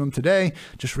most of them today.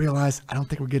 Just realized I don't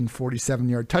think we're getting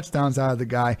 47-yard touchdowns out of the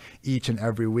guy each and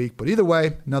every week. But either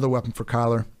way, another weapon for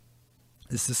Kyler.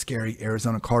 This is scary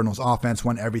Arizona Cardinals offense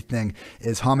when everything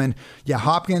is humming. Yeah,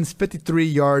 Hopkins, 53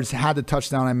 yards, had the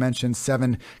touchdown I mentioned,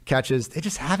 7 catches. They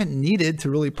just haven't needed to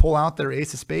really pull out their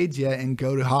ace of spades yet and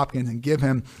go to Hopkins and give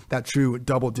him that true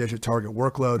double-digit target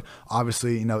workload.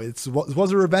 Obviously, it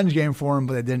was a revenge game for him,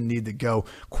 but they didn't need to go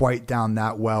quite down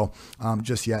that well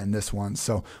just yet in this one.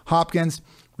 So Hopkins,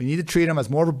 we need to treat him as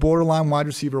more of a borderline wide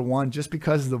receiver 1 just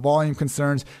because of the volume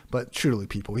concerns. But truly,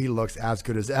 people, he looks as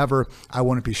good as ever. I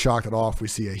wouldn't be shocked at all if we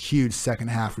see a huge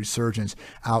second-half resurgence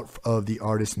out of the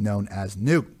artist known as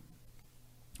Nuke.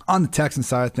 On the Texans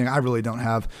side of things, I really don't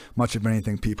have much of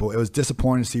anything, people. It was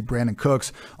disappointing to see Brandon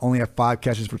Cooks only have 5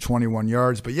 catches for 21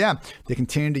 yards. But yeah, they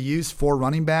continue to use 4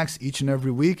 running backs each and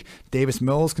every week. Davis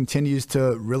Mills continues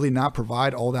to really not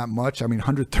provide all that much.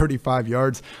 135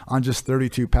 yards on just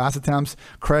 32 pass attempts.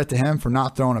 Credit to him for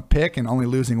not throwing a pick and only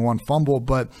losing 1 fumble,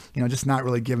 but just not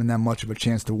really giving them much of a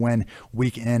chance to win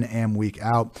week in and week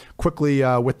out. Quickly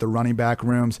with the running back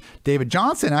rooms, David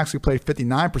Johnson actually played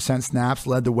 59% snaps,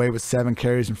 led the way with 7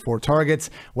 carries and 4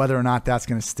 targets. Whether or not that's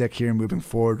going to stick here moving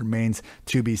forward remains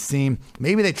to be seen.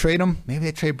 Maybe they trade him. Maybe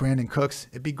they trade Brandon Cooks.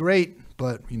 It'd be great,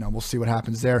 but we'll see what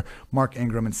happens there. Mark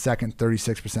Ingram in second,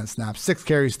 36% snaps, 6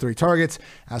 carries, 3 targets.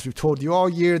 As we've told you all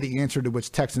year, the answer to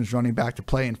which Texans running back to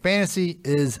play in fantasy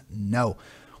is no.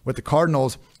 With the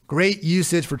Cardinals, great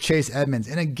usage for Chase Edmonds.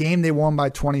 In a game they won by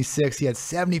 26, he had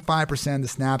 75% of the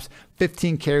snaps,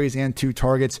 15 carries and 2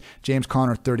 targets. James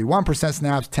Conner, 31%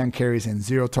 snaps, 10 carries and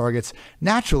 0 targets.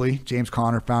 Naturally, James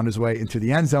Conner found his way into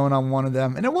the end zone on one of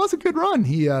them, and it was a good run.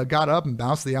 He got up and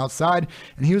bounced to the outside,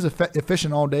 and he was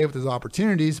efficient all day with his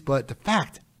opportunities. But the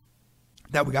fact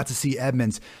that we got to see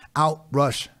Edmonds out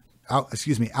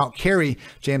carry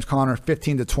James Conner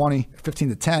 15 to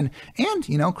 10.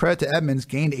 And, credit to Edmonds,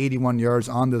 gained 81 yards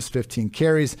on those 15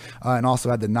 carries and also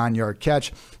had the 9-yard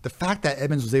catch. The fact that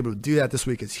Edmonds was able to do that this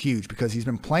week is huge because he's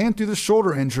been playing through the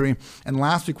shoulder injury. And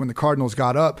last week when the Cardinals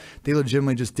got up, they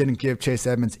legitimately just didn't give Chase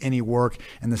Edmonds any work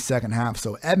in the second half.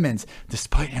 So Edmonds,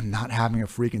 despite him not having a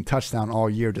freaking touchdown all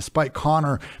year, despite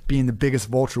Conner being the biggest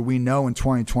vulture we know in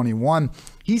 2021,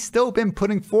 he's still been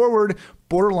putting forward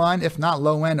borderline, if not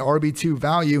low-end RB2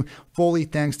 value, fully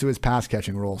thanks to his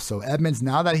pass-catching role. So Edmonds,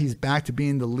 now that he's back to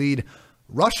being the lead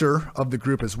rusher of the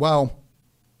group as well,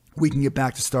 we can get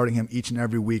back to starting him each and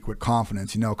every week with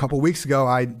confidence. A couple weeks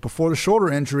ago, before the shoulder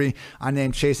injury, I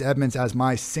named Chase Edmonds as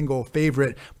my single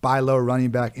favorite buy low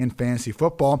running back in fantasy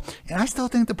football, and I still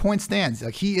think the point stands.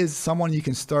 He is someone you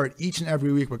can start each and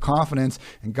every week with confidence,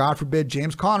 and God forbid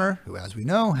James Conner, who, as we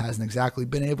know, hasn't exactly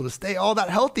been able to stay all that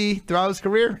healthy throughout his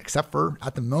career, except for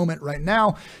at the moment right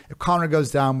now. If Conner goes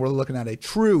down, we're looking at a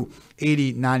true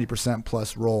 80-90%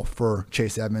 plus role for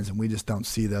Chase Edmonds, and we just don't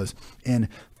see those in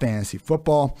fantasy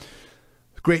football.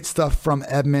 Great stuff from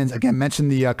Edmonds. Again,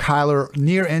 mentioned the Kyler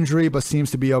near injury, but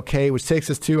seems to be okay, which takes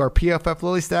us to our PFF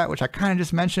Lily stat, which I kind of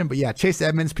just mentioned. But yeah, Chase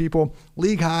Edmonds, people,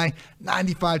 league high,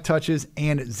 95 touches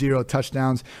and 0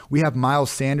 touchdowns. We have Miles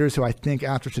Sanders, who I think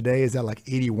after today is at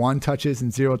 81 touches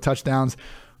and 0 touchdowns.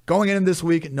 Going into this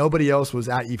week, nobody else was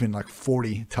at even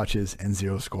 40 touches and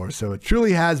 0 scores. So it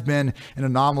truly has been an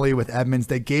anomaly with Edmonds.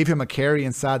 They gave him a carry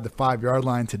inside the 5-yard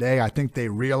line today. I think they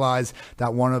realized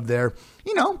that one of their,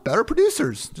 better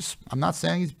producers, I'm not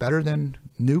saying he's better than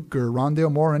Nuke or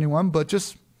Rondale Moore or anyone, but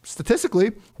just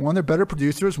statistically, one of their better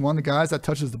producers, one of the guys that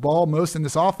touches the ball most in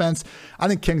this offense. I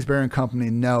think Kingsbury and company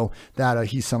know that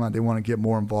he's someone they want to get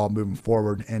more involved moving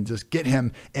forward and just get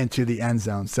him into the end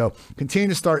zone. So continue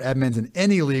to start Edmonds in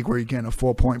any league where you're getting a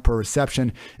full point per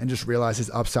reception, and just realize his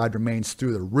upside remains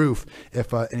through the roof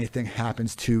if anything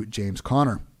happens to James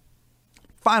Conner.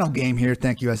 Final game here.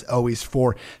 Thank you as always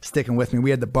for sticking with me. We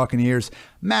had the Buccaneers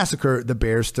massacre the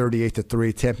Bears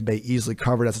 38-3. Tampa Bay easily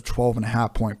covered as a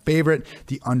 12.5 point favorite.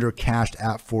 The under cashed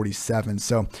at 47.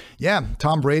 So yeah,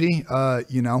 Tom Brady,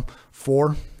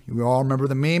 4. We all remember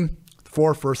the meme.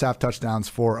 4 first half touchdowns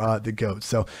for the GOAT.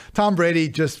 So Tom Brady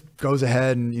just goes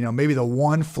ahead and, maybe the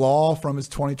one flaw from his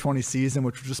 2020 season,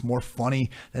 which was just more funny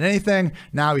than anything.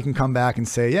 Now he can come back and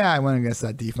say, yeah, I went against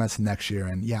that defense next year.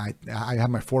 And yeah, I have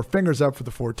my 4 fingers up for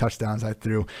the 4 touchdowns I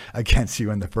threw against you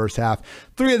in the first half.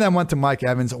 3 of them went to Mike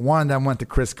Evans. 1 of them went to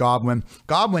Chris Godwin.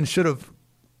 Godwin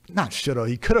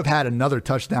he could have had another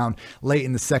touchdown late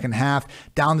in the second half,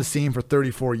 down the seam for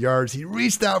 34 yards. He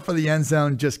reached out for the end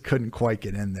zone, just couldn't quite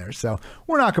get in there. So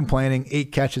we're not complaining.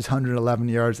 8 catches, 111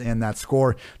 yards, and that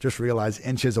score. Just realized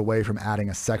inches away from adding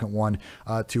a second one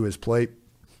to his plate.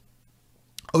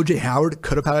 O.J. Howard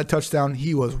could have had a touchdown.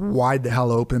 He was wide the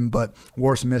hell open, but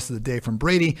worst miss of the day from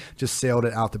Brady. Just sailed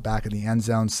it out the back of the end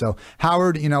zone. So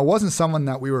Howard, wasn't someone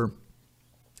that we were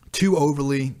too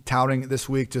overly touting this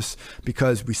week, just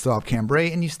because we still have Cam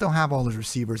Brate and you still have all those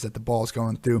receivers that the ball's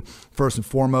going through first and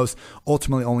foremost.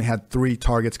 Ultimately only had 3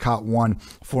 targets, caught 1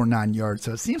 for 9 yards.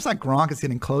 So it seems like Gronk is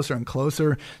getting closer and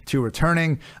closer to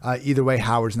returning. Either way,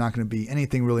 Howard's not going to be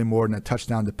anything really more than a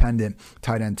touchdown dependent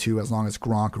tight end 2 as long as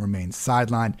Gronk remains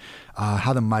sidelined.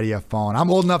 How the mighty have fallen.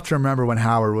 I'm old enough to remember when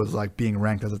Howard was like being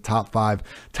ranked as a top 5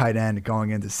 tight end going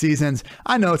into seasons.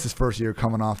 I know it's his first year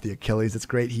coming off the Achilles. It's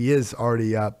great. He is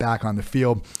already back on the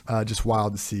field. Just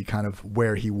wild to see kind of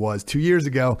where he was 2 years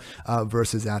ago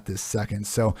versus at this second.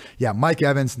 So yeah, Mike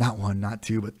Evans, not 1, not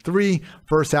 2, but 3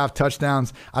 first half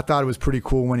touchdowns. I thought it was pretty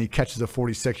cool when he catches a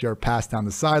 46-yard pass down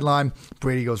the sideline.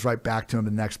 Brady goes right back to him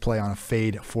the next play on a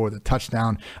fade for the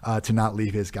touchdown to not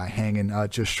leave his guy hanging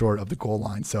just short of the goal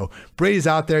line. So Brady's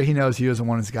out there. He knows he doesn't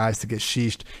want his guys to get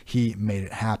sheeshed. He made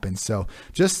it happen. So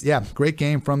just, yeah, great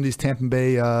game from these Tampa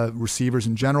Bay receivers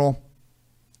in general.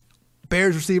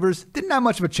 Bears receivers didn't have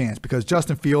much of a chance because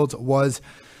Justin Fields was,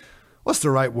 what's the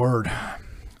right word?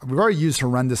 We've already used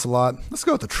horrendous a lot. Let's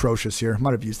go with atrocious here.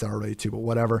 Might have used that already too, but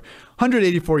whatever.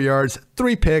 184 yards,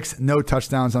 3 picks, no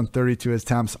touchdowns on 32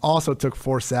 attempts. Also took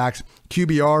 4 sacks.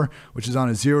 QBR, which is on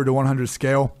a 0 to 100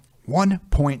 scale,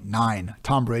 1.9.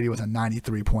 Tom Brady was a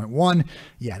 93.1.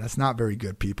 Yeah, that's not very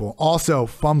good, people. Also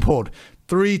fumbled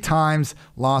 3 times,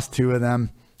 lost 2 of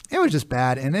them. It was just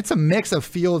bad, and it's a mix of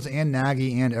Fields and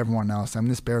Nagy and everyone else. I mean,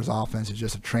 this Bears offense is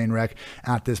just a train wreck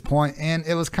at this point, and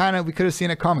it was kind of, we could have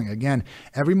seen it coming. Again,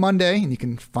 every Monday, and you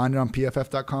can find it on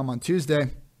PFF.com on Tuesday,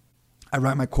 I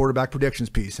write my quarterback predictions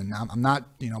piece, and I'm not,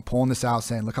 pulling this out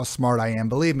saying, look how smart I am.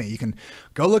 Believe me, you can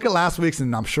go look at last week's,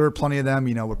 and I'm sure plenty of them,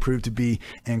 would prove to be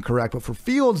incorrect. But for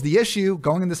Fields, the issue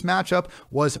going in this matchup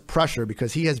was pressure,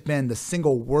 because he has been the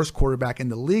single worst quarterback in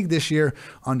the league this year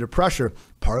under pressure.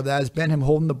 Part of that has been him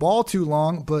holding the ball too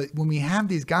long, but when we have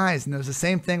these guys, and it was the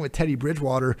same thing with Teddy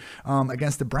Bridgewater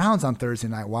against the Browns on Thursday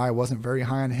night, why I wasn't very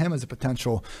high on him as a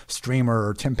potential streamer,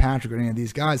 or Tim Patrick, or any of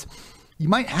these guys. You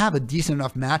might have a decent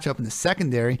enough matchup in the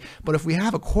secondary, but if we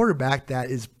have a quarterback that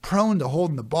is prone to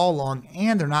holding the ball long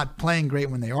and they're not playing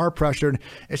great when they are pressured,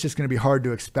 it's just going to be hard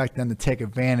to expect them to take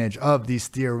advantage of these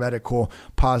theoretical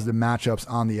positive matchups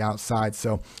on the outside.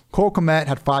 So Cole Kmet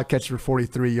had 5 catches for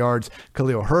 43 yards.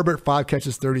 Khalil Herbert, 5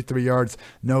 catches, 33 yards.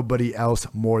 Nobody else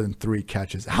more than 3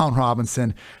 catches. Allen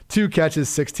Robinson, 2 catches,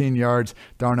 16 yards.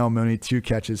 Darnell Mooney, 2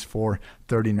 catches for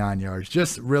 39 yards.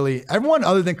 Just really, everyone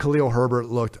other than Khalil Herbert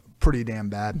looked pretty damn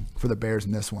bad for the Bears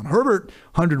in this one. Herbert,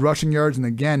 100 rushing yards, and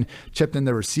again, chipped in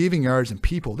the receiving yards. And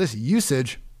people, this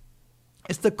usage,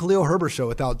 it's the Khalil Herbert show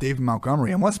without David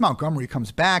Montgomery. And once Montgomery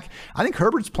comes back, I think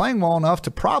Herbert's playing well enough to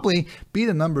probably be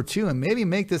the number 2 and maybe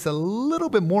make this a little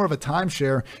bit more of a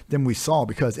timeshare than we saw.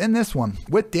 Because in this one,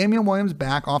 with Damian Williams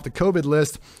back off the COVID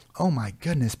list, oh my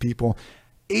goodness, people,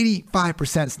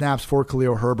 85% snaps for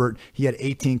Khalil Herbert. He had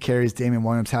 18 carries. Damian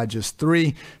Williams had just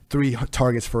 3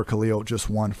 targets for Khalil, just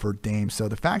 1 for Dame. So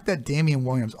the fact that Damian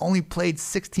Williams only played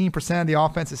 16% of the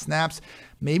offensive snaps,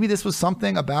 maybe this was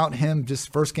something about him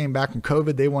just first game back from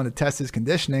COVID. They wanted to test his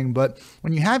conditioning. But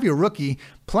when you have your rookie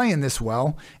playing this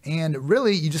well, and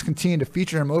really you just continue to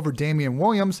feature him over Damian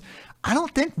Williams, I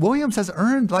don't think Williams has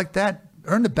earned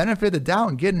the benefit of the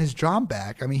doubt in getting his job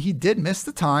back. I mean, he did miss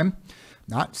the time.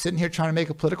 Not sitting here trying to make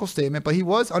a political statement, but he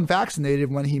was unvaccinated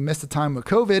when he missed the time with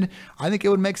COVID. I think it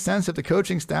would make sense if the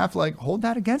coaching staff hold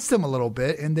that against him a little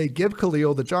bit and they give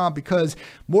Khalil the job, because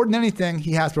more than anything,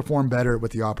 he has performed better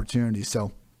with the opportunity.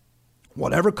 So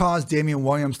Whatever caused Damian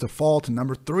Williams to fall to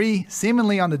number 3,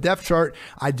 seemingly on the depth chart,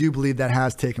 I do believe that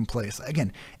has taken place.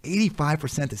 Again,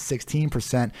 85% to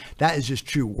 16%, that is just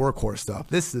true workhorse stuff.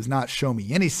 This does not show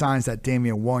me any signs that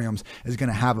Damian Williams is going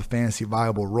to have a fantasy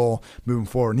viable role moving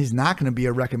forward. And he's not going to be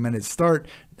a recommended start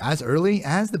as early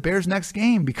as the Bears' next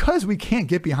game because we can't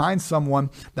get behind someone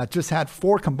that just had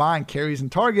 4 combined carries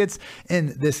and targets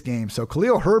in this game. So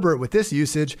Khalil Herbert with this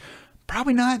usage,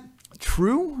 probably not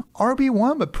true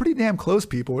RB1, but pretty damn close,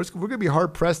 people. We're going to be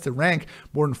hard-pressed to rank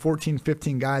more than 14,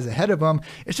 15 guys ahead of him.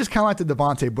 It's just kind of like the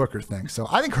Devontae Booker thing. So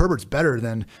I think Herbert's better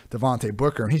than Devontae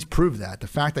Booker, and he's proved that. The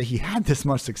fact that he had this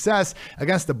much success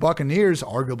against the Buccaneers,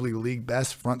 arguably league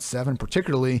best front 7,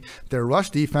 particularly their rush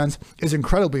defense, is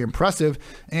incredibly impressive.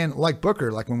 And like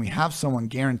Booker, like when we have someone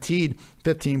guaranteed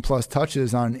 15 plus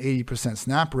touches on an 80%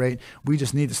 snap rate, we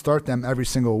just need to start them every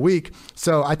single week.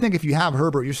 So I think if you have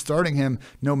Herbert, you're starting him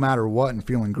no matter what and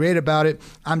feeling great about it.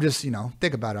 I'm just,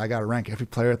 think about it. I got to rank every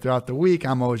player throughout the week.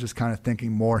 I'm always just kind of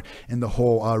thinking more in the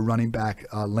whole running back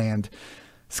land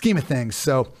scheme of things.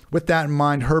 So with that in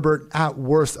mind, Herbert at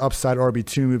worst upside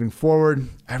RB2 moving forward.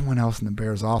 Everyone else in the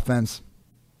Bears offense,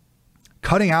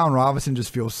 cutting Allen Robinson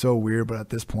just feels so weird, but at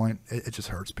this point, it just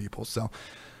hurts people. So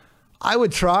I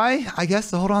would try, I guess,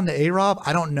 to hold on to A-Rob.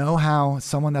 I don't know how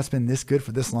someone that's been this good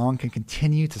for this long can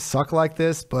continue to suck like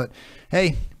this, but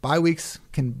hey, bye weeks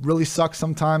can really suck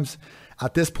sometimes.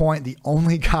 At this point, the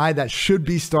only guy that should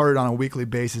be started on a weekly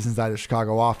basis inside the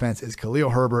Chicago offense is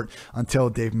Khalil Herbert until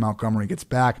David Montgomery gets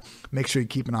back. Make sure you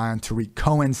keep an eye on Tariq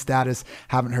Cohen's status.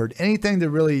 Haven't heard anything to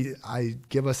really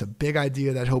give us a big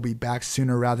idea that he'll be back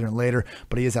sooner rather than later,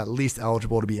 but he is at least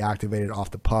eligible to be activated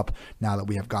off the PUP now that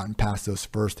we have gotten past those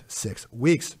first 6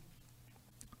 weeks.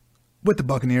 With the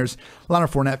Buccaneers, Leonard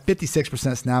Fournette,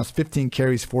 56% snaps, 15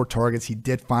 carries, 4 targets. He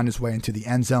did find his way into the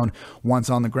end zone once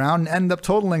on the ground and ended up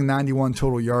totaling 91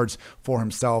 total yards for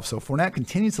himself. So Fournette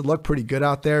continues to look pretty good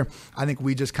out there. I think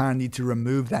we just kind of need to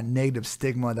remove that negative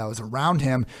stigma that was around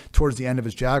him towards the end of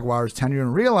his Jaguars tenure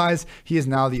and realize he is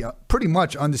now the pretty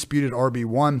much undisputed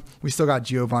RB1. We still got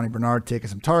Giovanni Bernard taking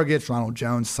some targets, Ronald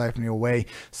Jones siphoning away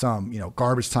some,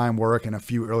 garbage time work and a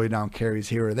few early down carries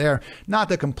here or there. Not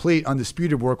the complete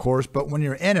undisputed workhorse, but when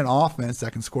you're in an offense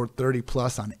that can score 30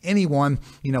 plus on anyone,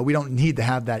 we don't need to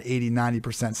have that 80,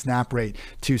 90% snap rate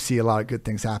to see a lot of good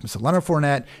things happen. So Leonard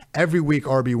Fournette, every week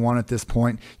RB1 at this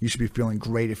point. You should be feeling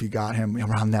great if you got him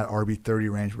around that RB30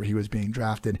 range where he was being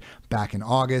drafted back in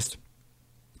August.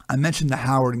 I mentioned the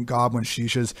Howard and Godwin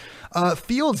Shishas.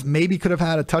 Fields maybe could have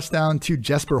had a touchdown to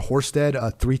Jesper Horsted,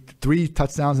 three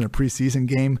touchdowns in a preseason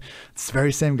game. It's the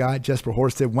very same guy, Jesper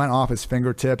Horsted, went off his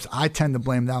fingertips. I tend to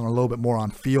blame that one a little bit more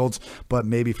on Fields, but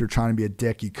maybe if you're trying to be a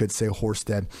dick, you could say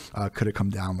Horsted could have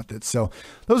come down with it. So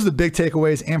those are the big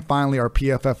takeaways. And finally, our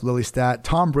PFF Lily stat,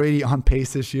 Tom Brady on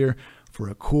pace this year for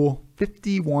a cool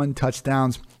 51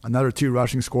 touchdowns, another 2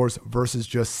 rushing scores versus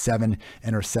just 7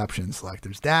 interceptions. Like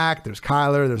there's Dak, there's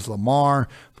Kyler, there's Lamar.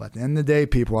 But at the end of the day,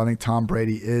 people, I think Tom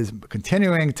Brady is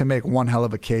continuing to make one hell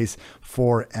of a case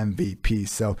for MVP.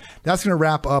 So that's going to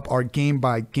wrap up our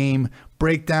game-by-game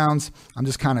breakdowns. I'm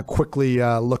just kind of quickly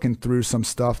looking through some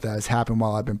stuff that has happened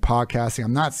while I've been podcasting.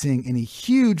 I'm not seeing any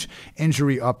huge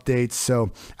injury updates.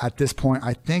 So at this point,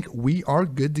 I think we are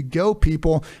good to go,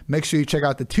 people. Make sure you check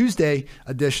out the Tuesday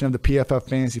edition of the PFF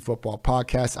Fantasy Football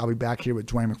Podcast. I'll be back here with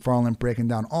Dwayne McFarland breaking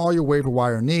down all your waiver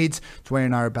wire needs. Dwayne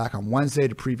and I are back on Wednesday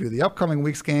to preview the upcoming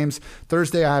week's games.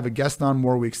 Thursday, I have a guest on,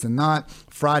 more weeks than not.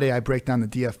 Friday, I break down the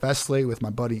DFS slate with my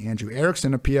buddy Andrew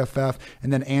Erickson of PFF.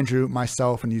 And then Andrew,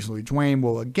 myself, and usually Dwayne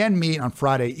will again meet on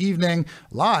Friday evening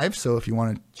live. So if you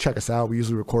want to check us out, we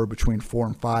usually record between 4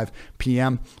 and 5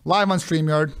 p.m. live on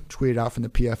StreamYard. Tweet it out from the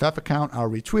PFF account. I'll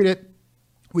retweet it.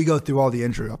 We go through all the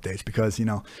injury updates because,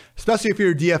 especially if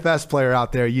you're a DFS player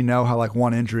out there, how like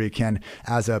one injury can,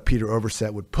 as Peter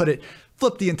Overset would put it,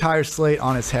 flip the entire slate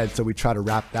on its head. So we try to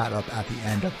wrap that up at the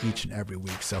end of each and every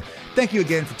week. So thank you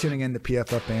again for tuning in to the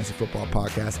PFF Fantasy Football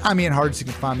Podcast. I'm Ian Hartitz. You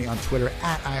can find me on Twitter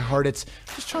at iHartitz.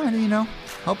 Just trying to,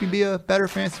 help you be a better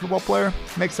fantasy football player,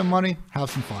 make some money, have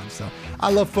some fun. So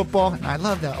I love football and I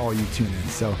love that all you tune in.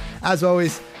 So as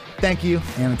always, thank you.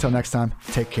 And until next time,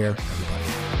 take care, everybody.